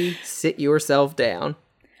yourself ready. Sit yourself down.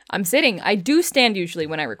 I'm sitting. I do stand usually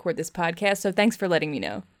when I record this podcast, so thanks for letting me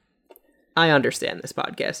know. I understand this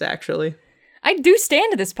podcast, actually. I do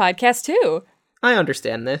stand to this podcast, too. I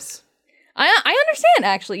understand this. I understand,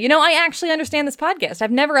 actually. I actually understand this podcast. I've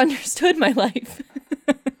never understood my life.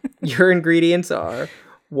 Your ingredients are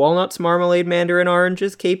walnuts, marmalade, mandarin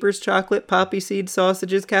oranges, capers, chocolate, poppy seed,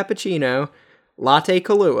 sausages, cappuccino, latte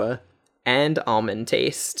Kahlua, and almond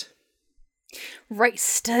taste. Right.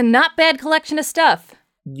 Not bad collection of stuff.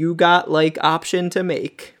 You got, option to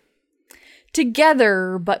make.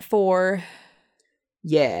 Together, but for...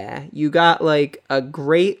 Yeah, you got, a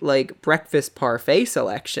great, breakfast parfait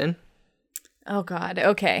selection. Oh, God.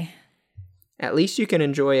 Okay. At least you can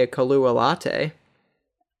enjoy a Kahlua latte.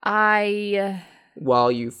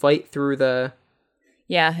 While you fight through the...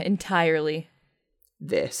 Yeah, entirely.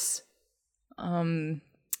 This. I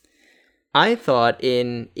thought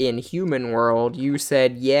in human world you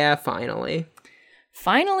said, yeah, finally.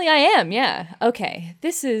 Finally I am, yeah. Okay,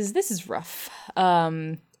 this is rough.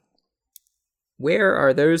 Where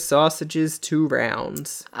are those sausages 2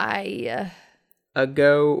 rounds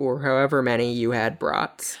ago, or however many you had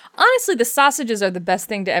brought? Honestly, the sausages are the best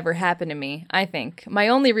thing to ever happen to me, I think. My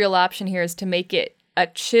only real option here is to make it a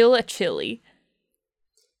chili.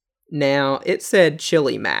 Now, it said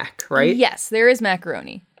chili mac, right? Yes, there is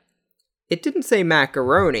macaroni. It didn't say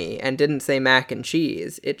macaroni and didn't say mac and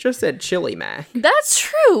cheese. It just said chili mac. That's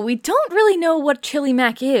true. We don't really know what chili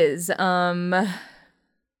mac is.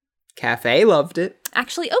 Cafe loved it.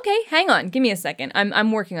 Actually, okay, hang on. Give me a second.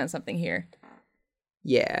 I'm working on something here.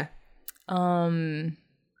 Yeah.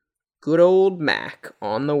 Good old mac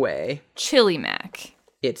on the way. Chili mac.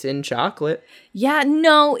 It's in chocolate. Yeah,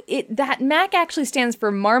 no, that mac actually stands for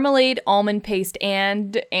marmalade, almond paste,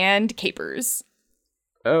 and capers.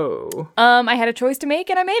 Oh. I had a choice to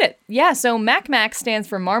make and I made it. Yeah, so Mac stands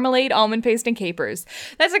for marmalade, almond paste, and capers.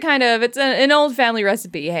 That's it's an old family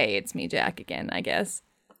recipe. Hey, it's me, Jack, again, I guess.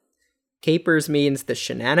 Capers means the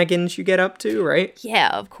shenanigans you get up to, right? Yeah,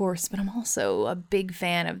 of course, but I'm also a big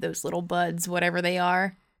fan of those little buds, whatever they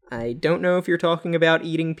are. I don't know if you're talking about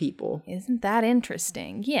eating people. Isn't that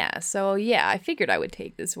interesting? Yeah, so yeah, I figured I would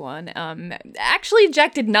take this one. Actually,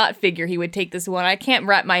 Jack did not figure he would take this one. I can't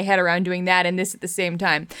wrap my head around doing that and this at the same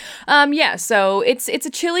time. Yeah, so it's a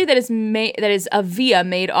chili that is a via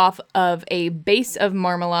made off of a base of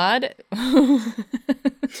marmalade.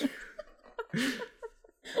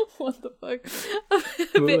 What the fuck?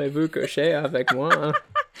 Voulez-vous coucher avec moi?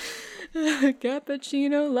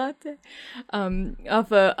 Cappuccino latte.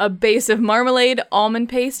 Off a base of marmalade, almond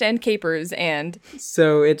paste, and capers, and...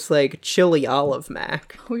 So it's like chili olive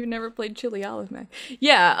mac. We've never played chili olive mac.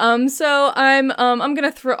 Yeah, so I'm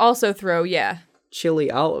gonna throw, yeah.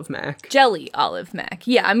 Chili olive mac. Jelly olive mac.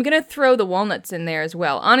 Yeah, I'm gonna throw the walnuts in there as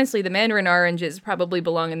well. Honestly, the mandarin oranges probably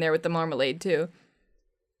belong in there with the marmalade, too.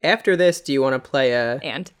 After this, do you want to play a...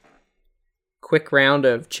 And? Quick round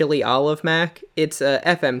of chili olive mac? It's a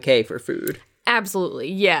FMK for food. Absolutely.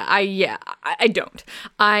 Yeah, I don't.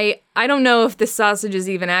 I don't know if this sausage is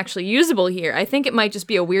even actually usable here. I think it might just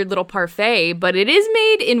be a weird little parfait, but it is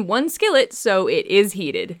made in one skillet, so it is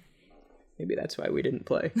heated. Maybe that's why we didn't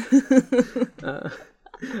play.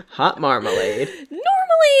 Hot marmalade.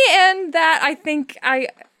 Normally, and that I think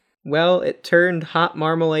Well, it turned hot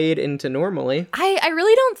marmalade into normally. I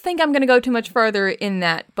really don't think I'm going to go too much farther in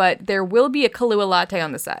that, but there will be a Kahlua latte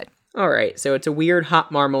on the side. All right, so it's a weird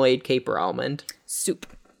hot marmalade caper almond. Soup.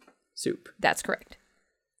 That's correct.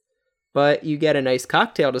 But you get a nice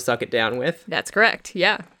cocktail to suck it down with. That's correct,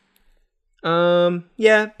 yeah.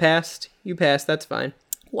 Yeah, passed. You passed, that's fine.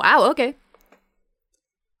 Wow, okay.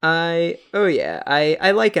 I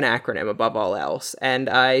like an acronym above all else, and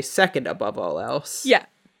I second above all else. Yeah.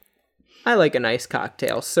 I like a nice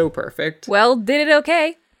cocktail, so perfect. Well, did it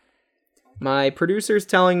okay? My producer's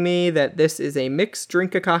telling me that this is a mixed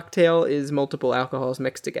drink. A cocktail is multiple alcohols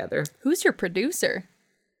mixed together. Who's your producer?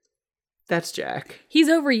 That's Jack. He's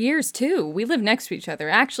over years, too. We live next to each other.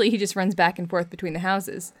 Actually, he just runs back and forth between the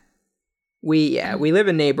houses. We live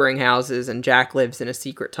in neighboring houses, and Jack lives in a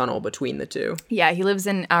secret tunnel between the two. Yeah, he lives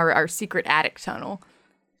in our secret attic tunnel.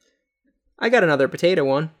 I got another potato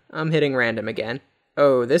one. I'm hitting random again.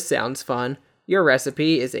 Oh, this sounds fun. Your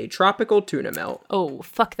recipe is a tropical tuna melt. Oh,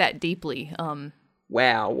 fuck that deeply.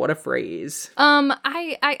 Wow, what a phrase. I'm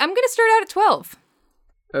gonna start out at 12.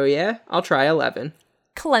 Oh yeah? I'll try 11.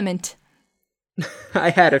 Clement.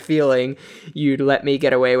 I had a feeling you'd let me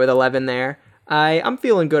get away with 11 there. I'm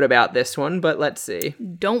feeling good about this one, but let's see.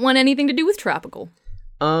 Don't want anything to do with tropical.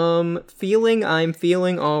 I'm feeling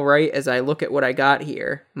all right as I look at what I got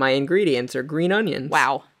here. My ingredients are green onions.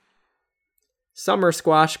 Wow. Summer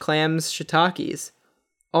squash, clams, shiitakes.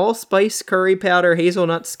 Allspice, curry powder,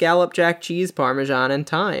 hazelnut, scallop jack cheese, parmesan, and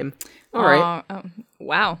thyme. All right.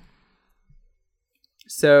 Wow.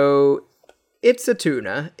 So, it's a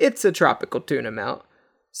tuna. It's a tropical tuna melt.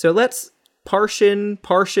 So let's portion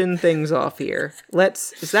things off here.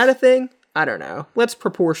 Is that a thing? I don't know. Let's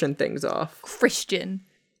proportion things off. Christian.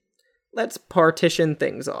 Let's partition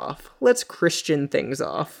things off. Let's Christian things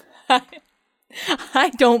off.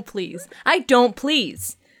 I don't please.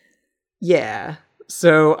 Yeah.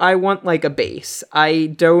 So I want like a base. I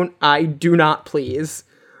do not please.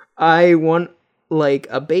 I want like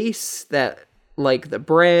a base that like the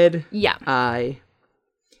bread. Yeah. I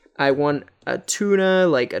want a tuna,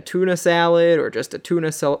 like a tuna salad or just a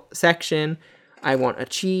tuna section. I want a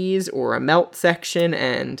cheese or a melt section,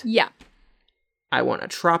 and yeah. I want a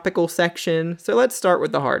tropical section. So let's start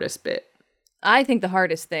with the hardest bit. I think the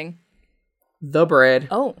hardest thing. The bread.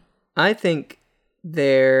 Oh. I think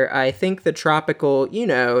the tropical,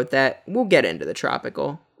 that we'll get into the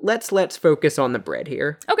tropical. Let's focus on the bread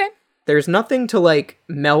here. Okay. There's nothing to like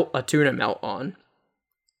melt a tuna melt on.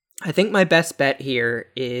 I think my best bet here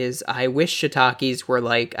is I wish shiitakes were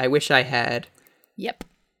like, I wish I had Yep.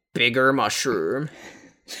 bigger mushroom.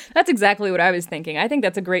 That's exactly what I was thinking. I think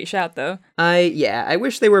that's a great shout though. I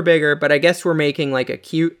wish they were bigger, but I guess we're making like a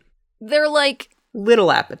cute They're like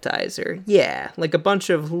little appetizer. Yeah, like a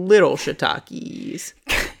bunch of little shiitakes.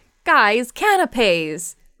 Guys,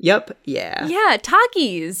 canapes. Yep, yeah. Yeah,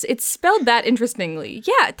 Takis. It's spelled that interestingly.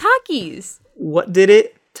 Yeah, Takis. What did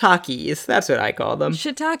it? Takis. That's what I call them.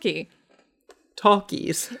 Shiitake.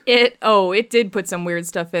 Talkies. It did put some weird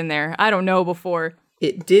stuff in there. I don't know before.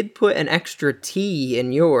 It did put an extra T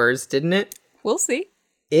in yours, didn't it? We'll see.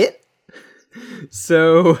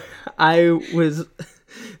 So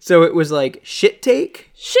it was like shit take?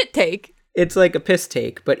 Shit take. It's like a piss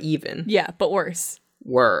take, but even. Yeah, but worse.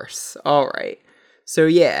 Worse. All right. So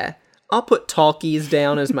yeah, I'll put talkies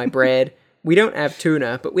down as my bread. We don't have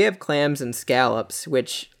tuna, but we have clams and scallops,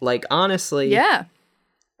 which, like, honestly... Yeah.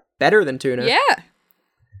 Better than tuna. Yeah.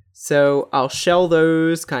 So I'll shell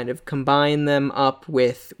those, kind of combine them up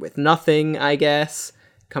with nothing, I guess.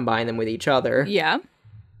 Combine them with each other. Yeah.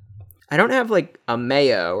 I don't have, like, a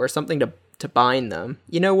mayo or something to bind them.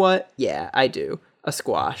 You know what? Yeah, I do. A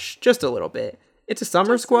squash. Just a little bit. It's a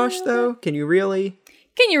summer squash, though? Can you really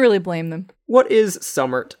blame them? What is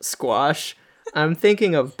summer squash? I'm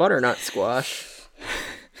thinking of butternut squash.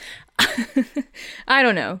 I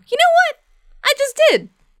don't know. You know what? I just did.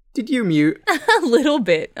 Did you mute A little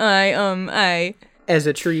bit. I as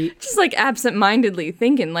a treat? just like absent-mindedly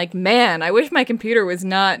thinking like, man, I wish my computer was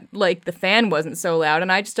not like the fan wasn't so loud,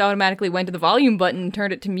 and I just automatically went to the volume button and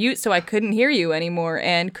turned it to mute so I couldn't hear you anymore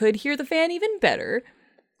and could hear the fan even better.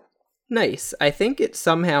 Nice. I think it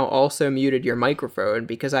somehow also muted your microphone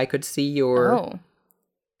because I could see your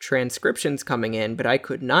transcriptions coming in, but I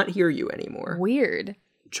could not hear you anymore. Weird.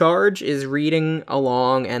 Charge is reading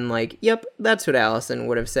along and like, yep, that's what Allison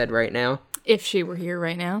would have said right now. If she were here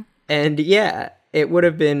right now. And yeah, it would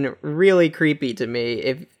have been really creepy to me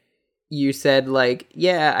if you said like,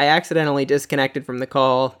 yeah, I accidentally disconnected from the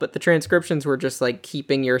call, but the transcriptions were just like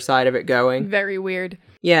keeping your side of it going. Very weird.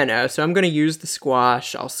 Yeah, no, so I'm going to use the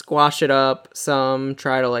squash. I'll squash it up some,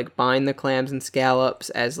 try to like bind the clams and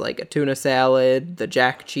scallops as like a tuna salad, the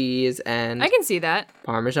jack cheese, and I can see that.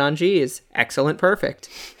 Parmesan cheese. Excellent, perfect.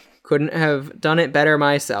 Couldn't have done it better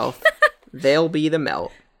myself. They'll be the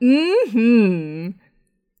melt. Mm-hmm.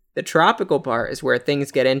 The tropical part is where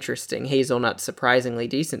things get interesting. Hazelnut's surprisingly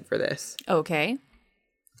decent for this. Okay.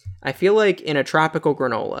 I feel like in a tropical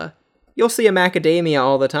granola, you'll see a macadamia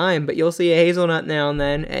all the time, but you'll see a hazelnut now and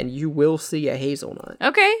then, and you will see a hazelnut.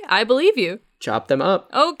 Okay, I believe you. Chop them up.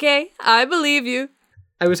 Okay, I believe you.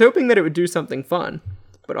 I was hoping that it would do something fun,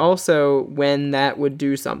 but also when that would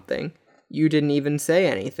do something, you didn't even say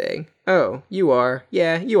anything. Oh, you are.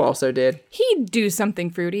 Yeah, you also did. He'd do something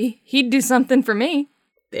fruity. He'd do something for me.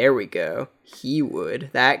 There we go. He would.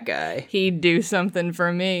 That guy. He'd do something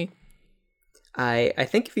for me. I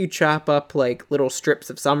think if you chop up like little strips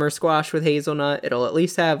of summer squash with hazelnut, it'll at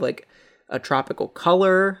least have like a tropical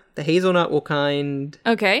color. The hazelnut will kind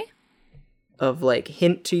Okay. of like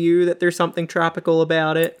hint to you that there's something tropical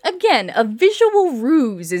about it. Again, a visual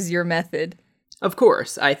ruse is your method. Of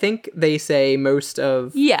course, I think they say most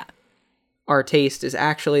of Yeah. our taste is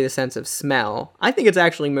actually the sense of smell. I think it's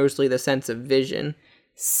actually mostly the sense of vision.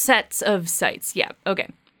 Sets of sights. Yeah. Okay.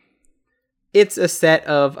 It's a set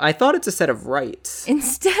of, I thought it's a set of rights.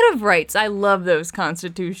 Instead of rights, I love those,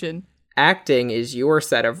 Constitution. Acting is your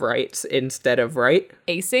set of rights instead of right.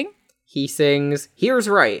 Acing? He sings, here's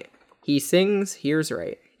right. He sings, here's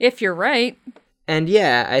right. If you're right. And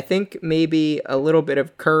yeah, I think maybe a little bit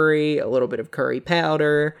of curry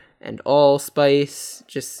powder, and allspice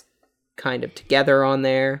just kind of together on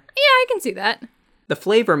there. Yeah, I can see that. The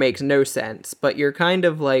flavor makes no sense, but you're kind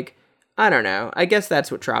of like, I don't know. I guess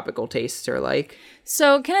that's what tropical tastes are like.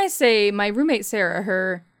 So, can I say, my roommate Sarah,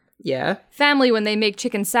 her Yeah? family, when they make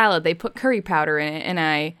chicken salad, they put curry powder in it, and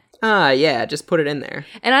Yeah, just put it in there.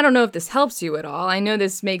 I don't know if this helps you at all. I know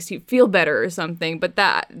this makes you feel better or something, but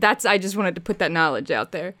that's I just wanted to put that knowledge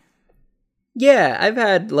out there. Yeah, I've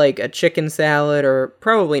had like a chicken salad, or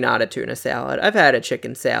probably not a tuna salad. I've had a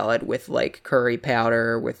chicken salad with like curry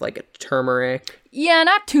powder, with like a turmeric. Yeah,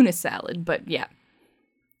 not tuna salad, but yeah.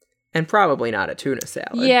 And probably not a tuna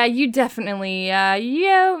salad. Yeah, you definitely, I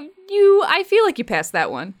feel like you passed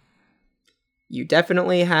that one. You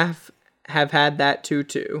definitely have had that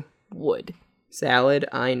too. Would. Salad,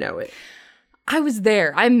 I know it. I was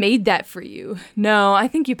there. I made that for you. No, I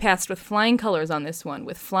think you passed with flying colors on this one.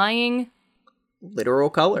 With flying... Literal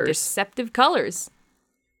colors. deceptive colors.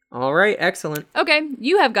 All right, excellent. Okay,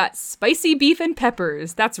 you have got spicy beef and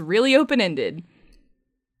peppers. That's really open-ended.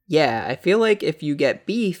 Yeah, I feel like if you get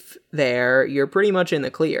beef there, you're pretty much in the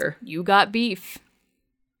clear. You got beef.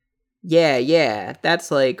 Yeah, that's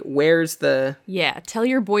like, where's the... Yeah, tell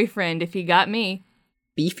your boyfriend if he got me.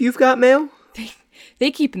 Beef you've got mail?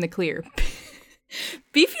 They keep in the clear.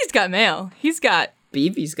 Beefy's got mail. He's got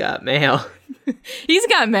Beefy's got mail. He's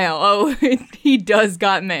got mail. Oh, he does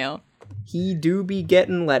got mail. He do be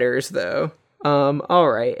getting letters, though.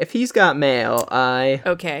 Alright. If he's got mail, I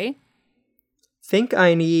Okay. think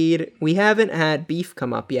I need... We haven't had beef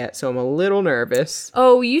come up yet, so I'm a little nervous.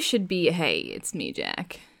 Oh, you should be... Hey, it's me,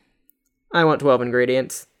 Jack. I want 12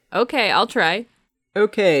 ingredients. Okay, I'll try.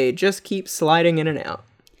 Okay, just keep sliding in and out.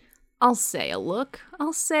 I'll say a look.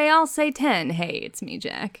 I'll say 10. Hey, it's me,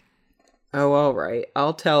 Jack. Oh, alright.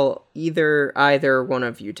 I'll tell either one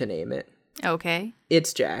of you to name it. Okay.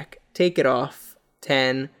 It's Jack. Take it off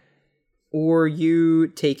 10, or you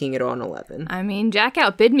taking it on 11. I mean, Jack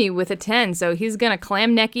outbid me with a 10, so he's gonna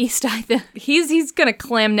clam neck east. He's gonna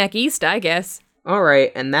clam neck east, I guess.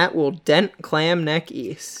 Alright, and that will dent clam neck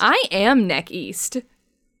east. I am neck east.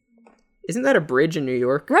 Isn't that a bridge in New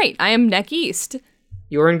York? Right, I am neck east.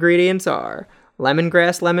 Your ingredients are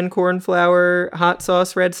lemongrass, lemon cornflour, hot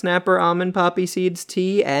sauce, red snapper, almond poppy seeds,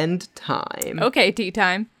 tea, and thyme. Okay, tea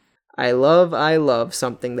time. I love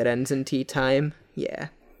something that ends in tea time. Yeah.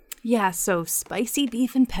 Yeah, so spicy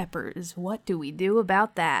beef and peppers. What do we do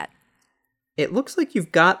about that? It looks like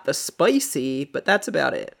you've got the spicy, but that's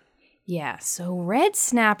about it. Yeah, so red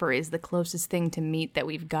snapper is the closest thing to meat that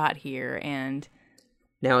we've got here, and...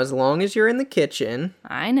 Now, as long as you're in the kitchen...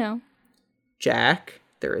 I know. Jack,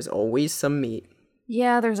 there is always some meat.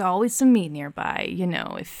 Yeah, there's always some meat nearby,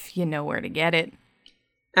 if you know where to get it.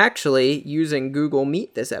 Actually, using Google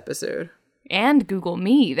Meet this episode. And Google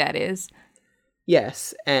Me, that is.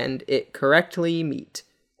 Yes, and it correctly meet.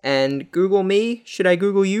 And Google me, should I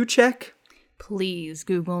Google you, check? Please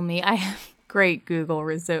Google me. I have great Google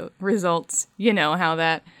results. You know how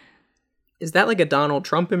that... Is that like a Donald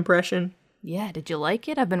Trump impression? Yeah, did you like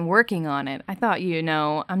it? I've been working on it. I thought,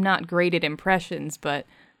 I'm not great at impressions, but...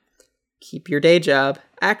 Keep your day job.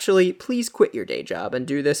 Actually, please quit your day job and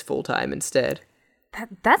do this full-time instead.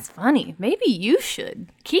 That's funny. Maybe you should.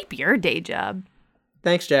 Keep your day job.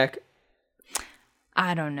 Thanks, Jack.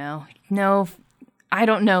 I don't know. No, I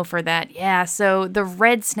don't know for that. Yeah, so the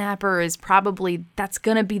red snapper is that's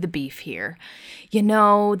gonna be the beef here.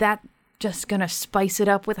 That just gonna spice it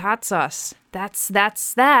up with hot sauce. That's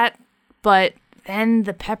that. But then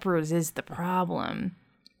the peppers is the problem.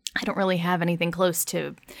 I don't really have anything close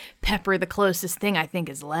to pepper. The closest thing I think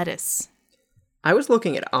is lettuce. I was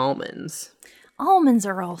looking at almonds. Almonds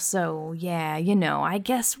are also, I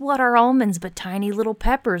guess what are almonds but tiny little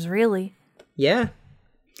peppers, really? Yeah.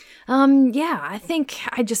 I think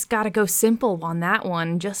I just gotta go simple on that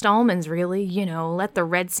one. Just almonds, really. Let the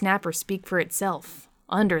red snapper speak for itself.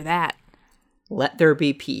 Under that. Let there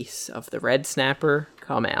be peace of the red snapper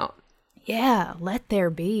come out. Yeah, let there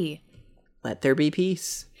be. Let there be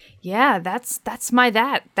peace. Yeah, that's my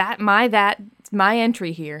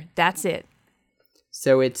entry here. That's it.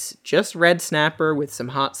 So it's just red snapper with some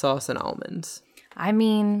hot sauce and almonds. I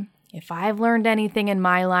mean, if I've learned anything in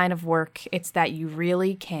my line of work, it's that you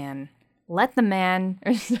really can. Let the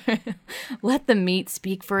meat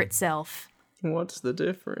speak for itself. What's the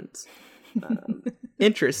difference?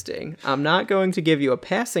 Interesting. I'm not going to give you a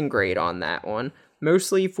passing grade on that one,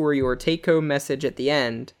 mostly for your take-home message at the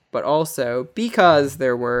end, but also because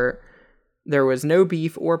there was no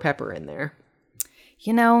beef or pepper in there.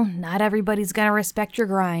 Not everybody's gonna respect your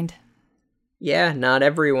grind. Yeah, not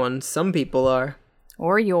everyone. Some people are.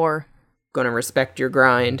 Or you're gonna respect your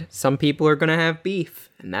grind. Some people are gonna have beef,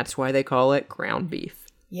 and that's why they call it ground beef.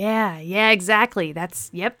 Yeah, exactly.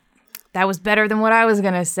 Yep. That was better than what I was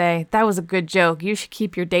gonna say. That was a good joke. You should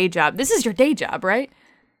keep your day job. This is your day job, right?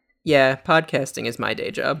 Yeah, podcasting is my day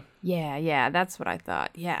job. Yeah, that's what I thought.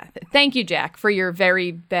 Yeah. Thank you, Jack, for your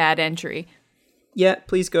very bad entry. Yeah,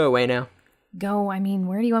 please go away now. Go? Where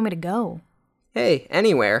do you want me to go? Hey,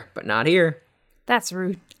 anywhere, but not here. That's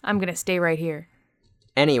rude. I'm gonna stay right here.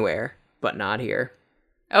 Anywhere, but not here.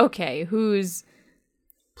 Okay, Please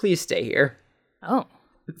stay here. Oh.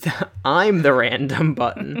 I'm the random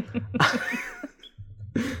button.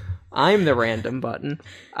 I'm the random button.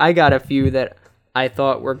 I got a few that I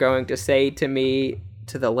thought were going to say to me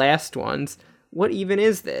to the last ones, what even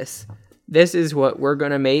is this? This is what we're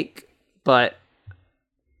gonna make, but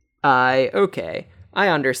I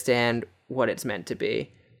understand what it's meant to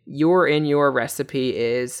be. Your recipe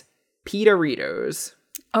is Pita-ritos.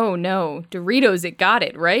 Oh no, Doritos, it got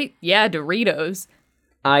it, right? Yeah, Doritos.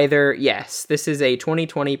 Yes, this is a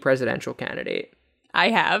 2020 presidential candidate. I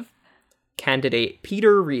have. Candidate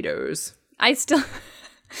Pita-ritos. I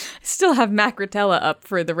still have Macrotella up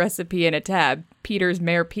for the recipe in a tab. Peter's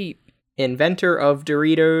Mayor Pete. Inventor of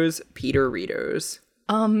Doritos, Pita-ritos.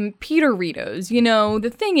 Pita-ritos. The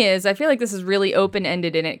thing is, I feel like this is really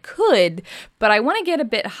open-ended and it could, but I want to get a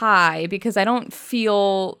bit high because I don't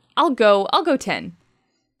feel... I'll go 10.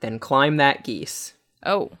 Then climb that geese.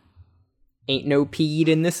 Oh. Ain't no peed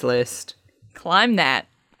in this list. Climb that.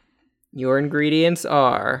 Your ingredients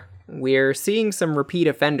are... We're seeing some repeat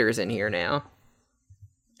offenders in here now.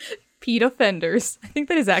 Pete offenders. I think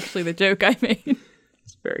that is actually the joke I made.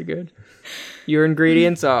 It's very good. Your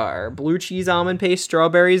ingredients are blue cheese, almond paste,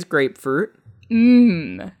 strawberries, grapefruit.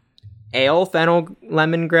 Ale, fennel,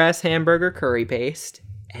 lemongrass, hamburger, curry paste,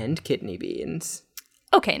 and kidney beans.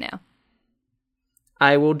 Okay, now.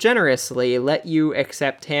 I will generously let you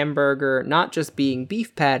accept hamburger not just being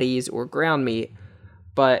beef patties or ground meat,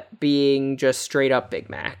 but being just straight up Big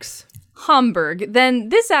Macs. Hamburg. Then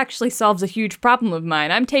this actually solves a huge problem of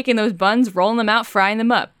mine. I'm taking those buns, rolling them out, frying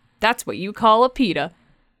them up. That's what you call a pita.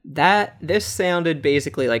 This sounded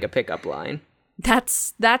basically like a pickup line.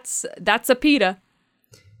 That's a pita.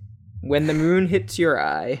 When the moon hits your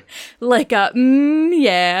eye. Like a,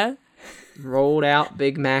 yeah. Rolled out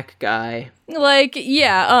Big Mac guy. Like,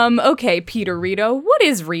 yeah, okay, Peter-rito. What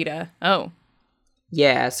is Rita? Oh.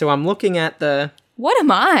 Yeah, so I'm looking at the... What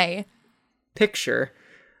am I? Picture.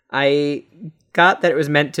 I got that it was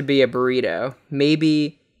meant to be a burrito.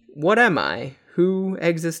 Maybe, what am I? Who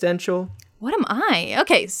existential? What am I?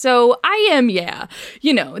 Okay, so I am,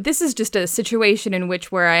 this is just a situation in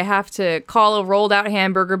which where I have to call a rolled out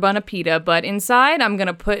hamburger bun a pita, but inside I'm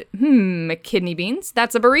gonna put, kidney beans.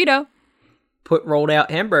 That's a burrito. Put rolled out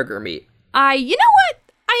hamburger meat. You know what?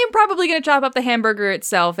 I am probably gonna chop up the hamburger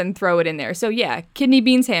itself and throw it in there. So yeah, kidney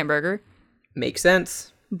beans hamburger. Makes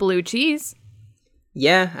sense. Blue cheese.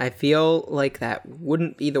 Yeah, I feel like that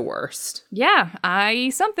wouldn't be the worst. Yeah,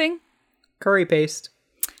 something. Curry paste.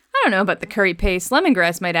 I don't know about the curry paste.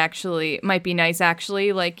 Lemongrass might be nice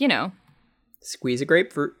actually, Squeeze a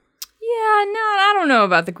grapefruit. Yeah, no, I don't know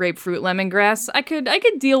about the grapefruit lemongrass. I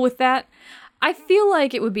could deal with that. I feel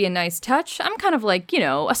like it would be a nice touch. I'm kind of like,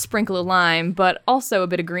 a sprinkle of lime, but also a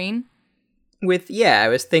bit of green. I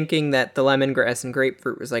was thinking that the lemongrass and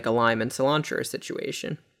grapefruit was like a lime and cilantro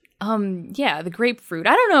situation. Yeah, the grapefruit.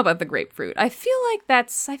 I don't know about the grapefruit. I feel like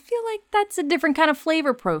that's a different kind of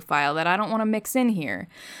flavor profile that I don't want to mix in here.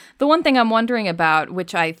 The one thing I'm wondering about,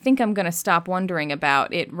 which I think I'm going to stop wondering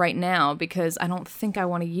about it right now because I don't think I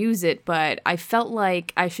want to use it, but I felt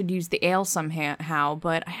like I should use the ale somehow,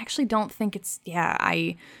 but I actually don't think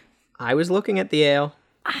I was looking at the ale.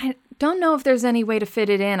 I don't know if there's any way to fit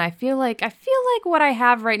it in. I feel like what I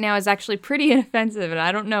have right now is actually pretty inoffensive, and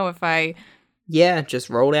I don't know if I... Yeah, just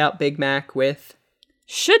rolled out Big Mac with...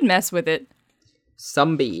 Should mess with it.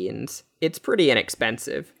 Some beans. It's pretty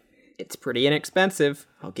inexpensive.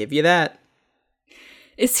 I'll give you that.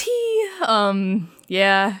 Is he,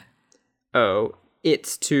 yeah. Oh,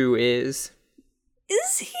 it's two is.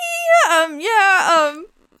 Is he, yeah.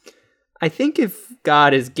 I think if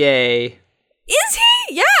God is gay... Is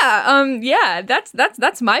he? Yeah,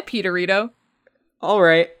 that's my Peterito. All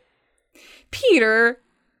right. Peter...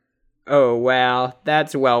 Oh, wow.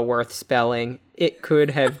 That's well worth spelling. It could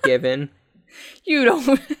have given. You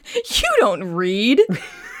don't read.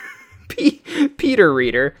 Peter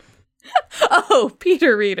Reader. Oh,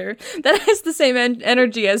 Peter Reader. That has the same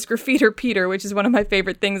energy as Graffiter Peter, which is one of my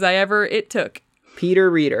favorite things it took. Peter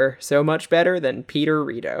Reader. So much better than Peter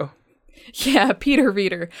Rito. Yeah, Peter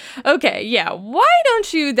Reader. Okay, yeah. Why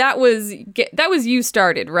don't you... That was you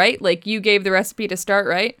started, right? Like, you gave the recipe to start,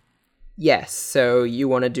 right? Yes, so you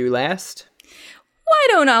want to do last? Why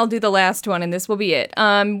don't I do the last one and this will be it.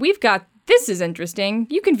 This is interesting.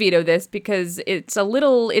 You can veto this because it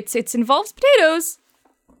involves potatoes.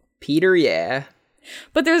 Peter, yeah.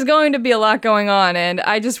 But there's going to be a lot going on and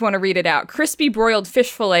I just want to read it out. Crispy broiled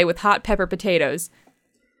fish fillet with hot pepper potatoes.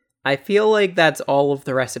 I feel like that's all of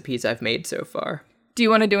the recipes I've made so far. Do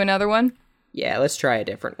you want to do another one? Yeah, let's try a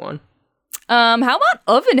different one. How about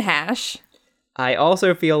oven hash? I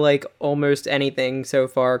also feel like almost anything so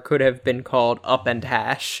far could have been called up and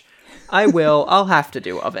hash. I'll have to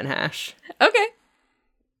do oven hash. Okay.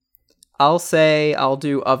 I'll say I'll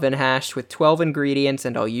do oven hash with 12 ingredients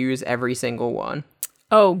and I'll use every single one.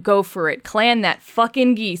 Oh, go for it. Clan that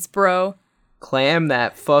fucking geese, bro. Clam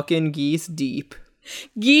that fucking geese deep.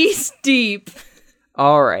 Geese deep.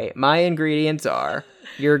 All right, my ingredients are,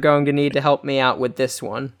 you're going to need to help me out with this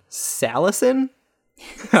one. Salicin?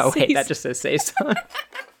 Oh, wait, that just says Saison.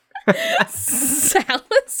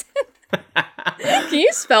 Salicin? Can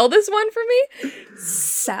you spell this one for me?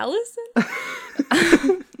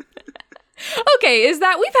 Salicin? Okay,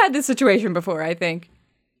 we've had this situation before, I think.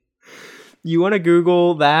 You want to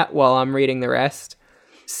Google that while I'm reading the rest?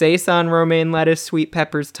 Saison, romaine lettuce, sweet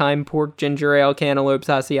peppers, thyme, pork, ginger ale, cantaloupe,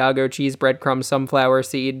 Asiago, cheese, breadcrumbs, sunflower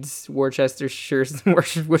seeds, Worcestershire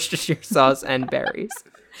sauce, and berries.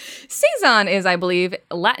 Saison is, I believe,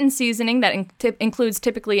 Latin seasoning that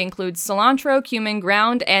typically includes cilantro, cumin,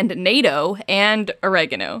 ground, and natto, and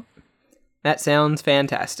oregano. That sounds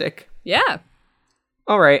fantastic. Yeah.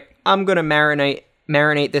 All right, I'm gonna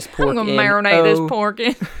marinate this pork in. I'm gonna marinate this pork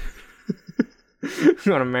in. I'm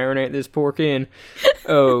gonna marinate this pork in.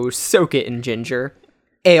 Oh, soak it in ginger.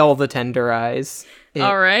 Ale the tenderize.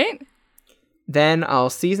 All right. Then I'll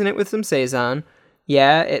season it with some Saison.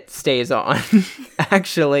 Yeah, it stays on.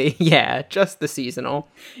 Actually, yeah, just the seasonal.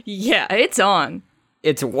 Yeah, it's on.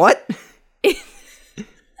 It's what? It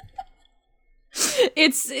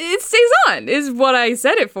stays on, is what I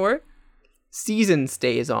said it for. Season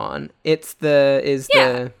stays on.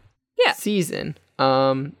 The season.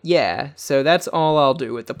 Yeah, so that's all I'll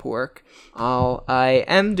do with the pork. I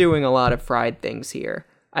am doing a lot of fried things here.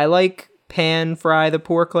 I like pan fry the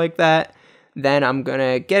pork like that. Then I'm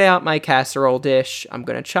gonna get out my casserole dish. I'm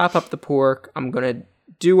gonna chop up the pork. I'm gonna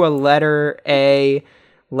do a letter A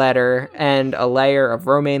letter and a layer of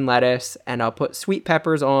romaine lettuce, and I'll put sweet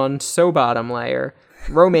peppers on, so bottom layer,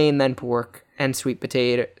 romaine, then pork. and sweet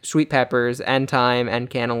peppers, and thyme, and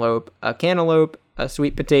cantaloupe, a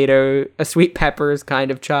sweet potato, a sweet peppers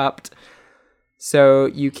kind of chopped. So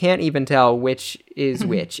you can't even tell which is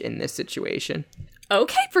which in this situation.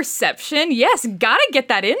 Okay, perception. Yes, gotta get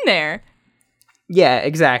that in there. Yeah,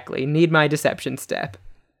 exactly. Need my deception step.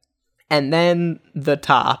 And then the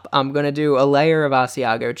top, I'm going to do a layer of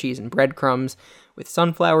Asiago cheese and breadcrumbs with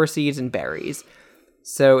sunflower seeds and berries.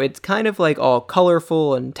 So it's kind of like all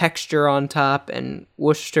colorful and texture on top, and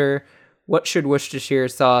Worcester. What should Worcestershire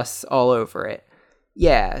sauce all over it?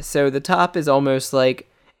 Yeah, so the top is almost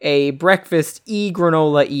like a breakfast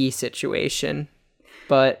granola situation.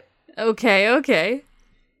 But Okay.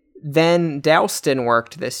 then Dalston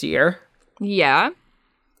worked this year. Yeah.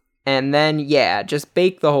 And then, just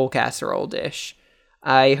bake the whole casserole dish.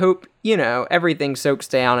 I hope, everything soaks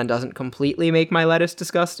down and doesn't completely make my lettuce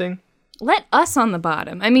disgusting. Let us on the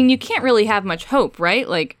bottom. I mean, you can't really have much hope, right?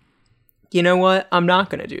 Like, you know what? I'm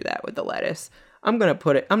not going to do that with the lettuce. I'm not going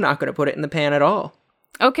to put it in the pan at all.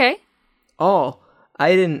 Okay.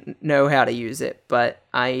 I didn't know how to use it, but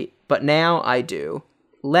now I do.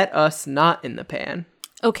 Let us not in the pan.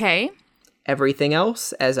 Okay. Everything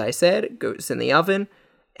else, as I said, goes in the oven.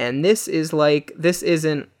 And this isn't this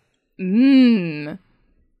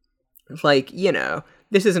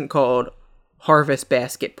isn't called Harvest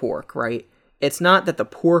Basket pork, right? It's not that the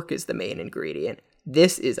pork is the main ingredient.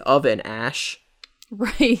 This is oven ash.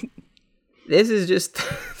 Right. This is just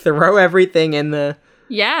throw everything in the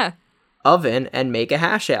oven and make a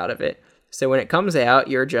hash out of it. So when it comes out,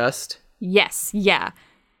 you're just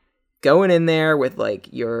going in there with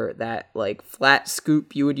that flat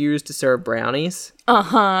scoop you would use to serve brownies.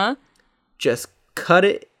 Uh-huh. Just cut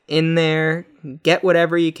it in there, get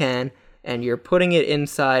whatever you can, and you're putting it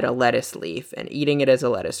inside a lettuce leaf and eating it as a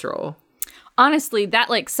lettuce roll. Honestly, that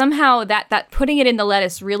somehow that putting it in the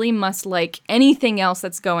lettuce really must anything else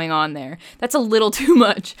that's going on there. That's a little too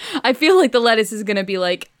much. I feel like the lettuce is gonna be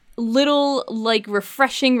little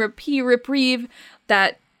refreshing reprieve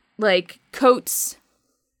that coats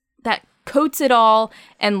it all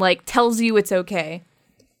and tells you it's okay.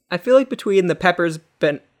 I feel like between the peppers,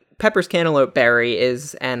 cantaloupe berry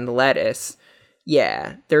and lettuce,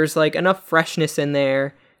 there's enough freshness in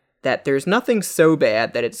there that there's nothing so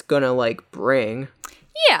bad that it's gonna bring.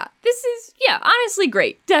 Yeah, this is honestly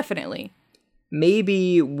great, definitely.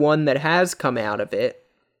 Maybe one that has come out of it.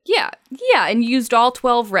 Yeah, and used all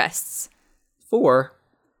 12 rests. 4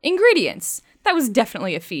 ingredients. That was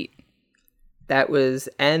definitely a feat.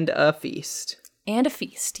 And a feast. And a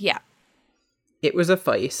feast, yeah. It was a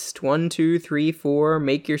feist. 1, 2, 3, 4.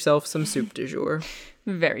 Make yourself some soup du jour.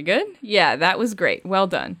 Very good. Yeah, that was great. Well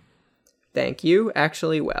done. Thank you.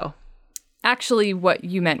 Actually, well. Actually, what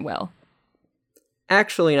you meant well.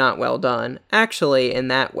 Actually, not well done. Actually, in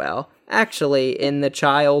that well. Actually, in the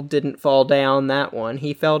child didn't fall down that one.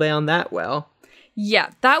 He fell down that well.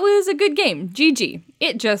 Yeah, that was a good game. GG.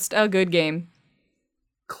 It just a good game.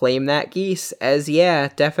 Claim that geese, as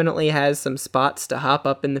definitely has some spots to hop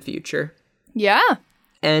up in the future. Yeah.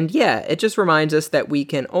 And it just reminds us that we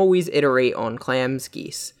can always iterate on Clam's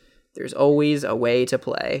geese. There's always a way to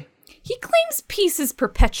play. He claims pieces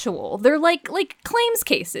perpetual. They're like claims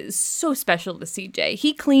cases. So special to CJ.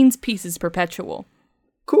 He cleans pieces perpetual.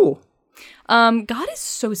 Cool. God is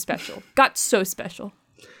so special. Got so special.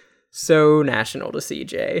 So national to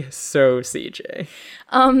CJ. So CJ.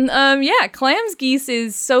 Clam's geese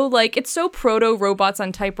is so it's so proto robots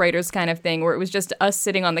on typewriters kind of thing, where it was just us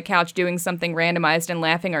sitting on the couch doing something randomized and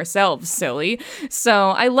laughing ourselves silly.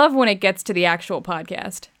 So I love when it gets to the actual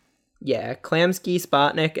podcast. Yeah, Clamsky,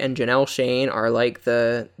 Spotnik, and Janelle Shane are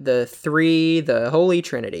the holy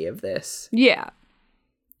trinity of this. Yeah.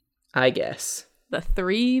 I guess. The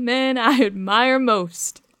 3 men I admire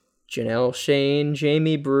most. Janelle Shane,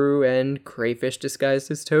 Jamie Brew, and Crayfish Disguised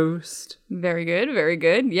as Toast. Very good, very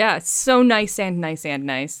good. Yeah, so nice and nice and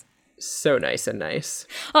nice. So nice and nice.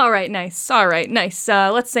 All right, nice. All right, nice.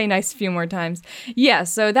 Let's say nice a few more times. Yeah,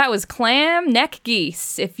 so that was Clam Neck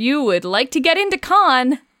Geese. If you would like to get into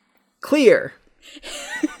con... Clear.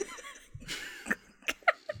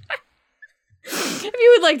 If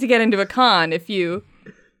you would like to get into a con,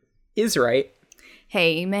 is right.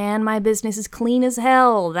 Hey man, my business is clean as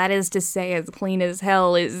hell. That is to say, as clean as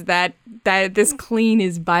hell is that this clean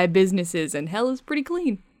is by businesses, and hell is pretty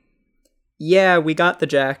clean. Yeah, we got the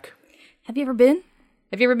jack. Have you ever been?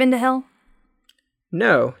 Have you ever been to hell?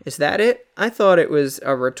 No, is that it? I thought it was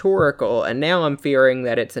a rhetorical, and now I'm fearing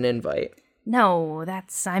that it's an invite. No,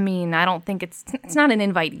 I don't think it's not an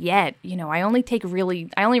invite yet. I only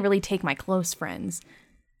really take my close friends.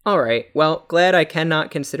 All right, well, glad I cannot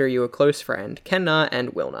consider you a close friend. Cannot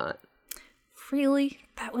and will not. Really?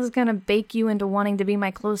 That was gonna bake you into wanting to be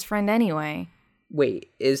my close friend anyway. Wait,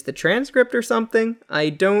 is the transcript or something?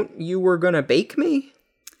 You were gonna bake me?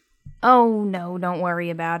 Oh, no, don't worry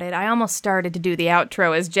about it. I almost started to do the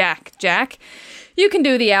outro as Jack. Jack, you can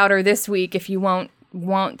do the outer this week if you won't.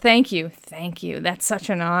 Thank you. That's such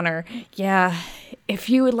an honor. Yeah, if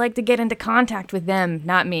you would like to get into contact with them,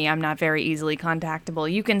 not me, I'm not very easily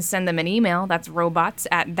contactable, you can send them an email. That's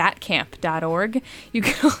robots@thatcamp.org. You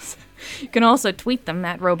can also tweet them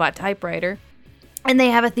at Robot Typewriter. And they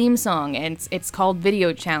have a theme song, and it's called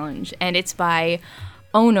Video Challenge, and it's by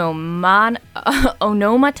Onomatachi.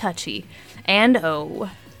 And Oh,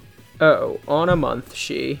 on a month,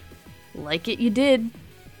 she. Like it you did.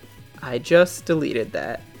 I just deleted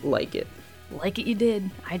that. Like it. Like it you did.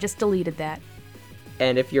 I just deleted that.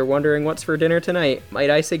 And if you're wondering what's for dinner tonight, might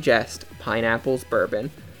I suggest Pineapple's Bourbon.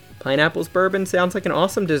 Pineapple's Bourbon sounds like an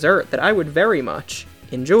awesome dessert that I would very much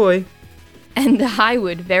enjoy. And I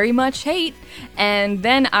would very much hate, and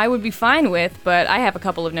then I would be fine with, but I have a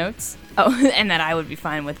couple of notes. Oh, and that I would be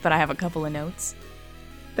fine with, but I have a couple of notes.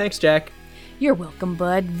 Thanks, Jack. You're welcome,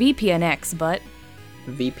 bud. VPNX, butt.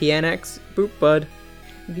 VPNX, boot, bud.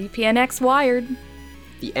 VPNX wired.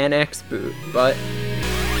 The NX boot, but...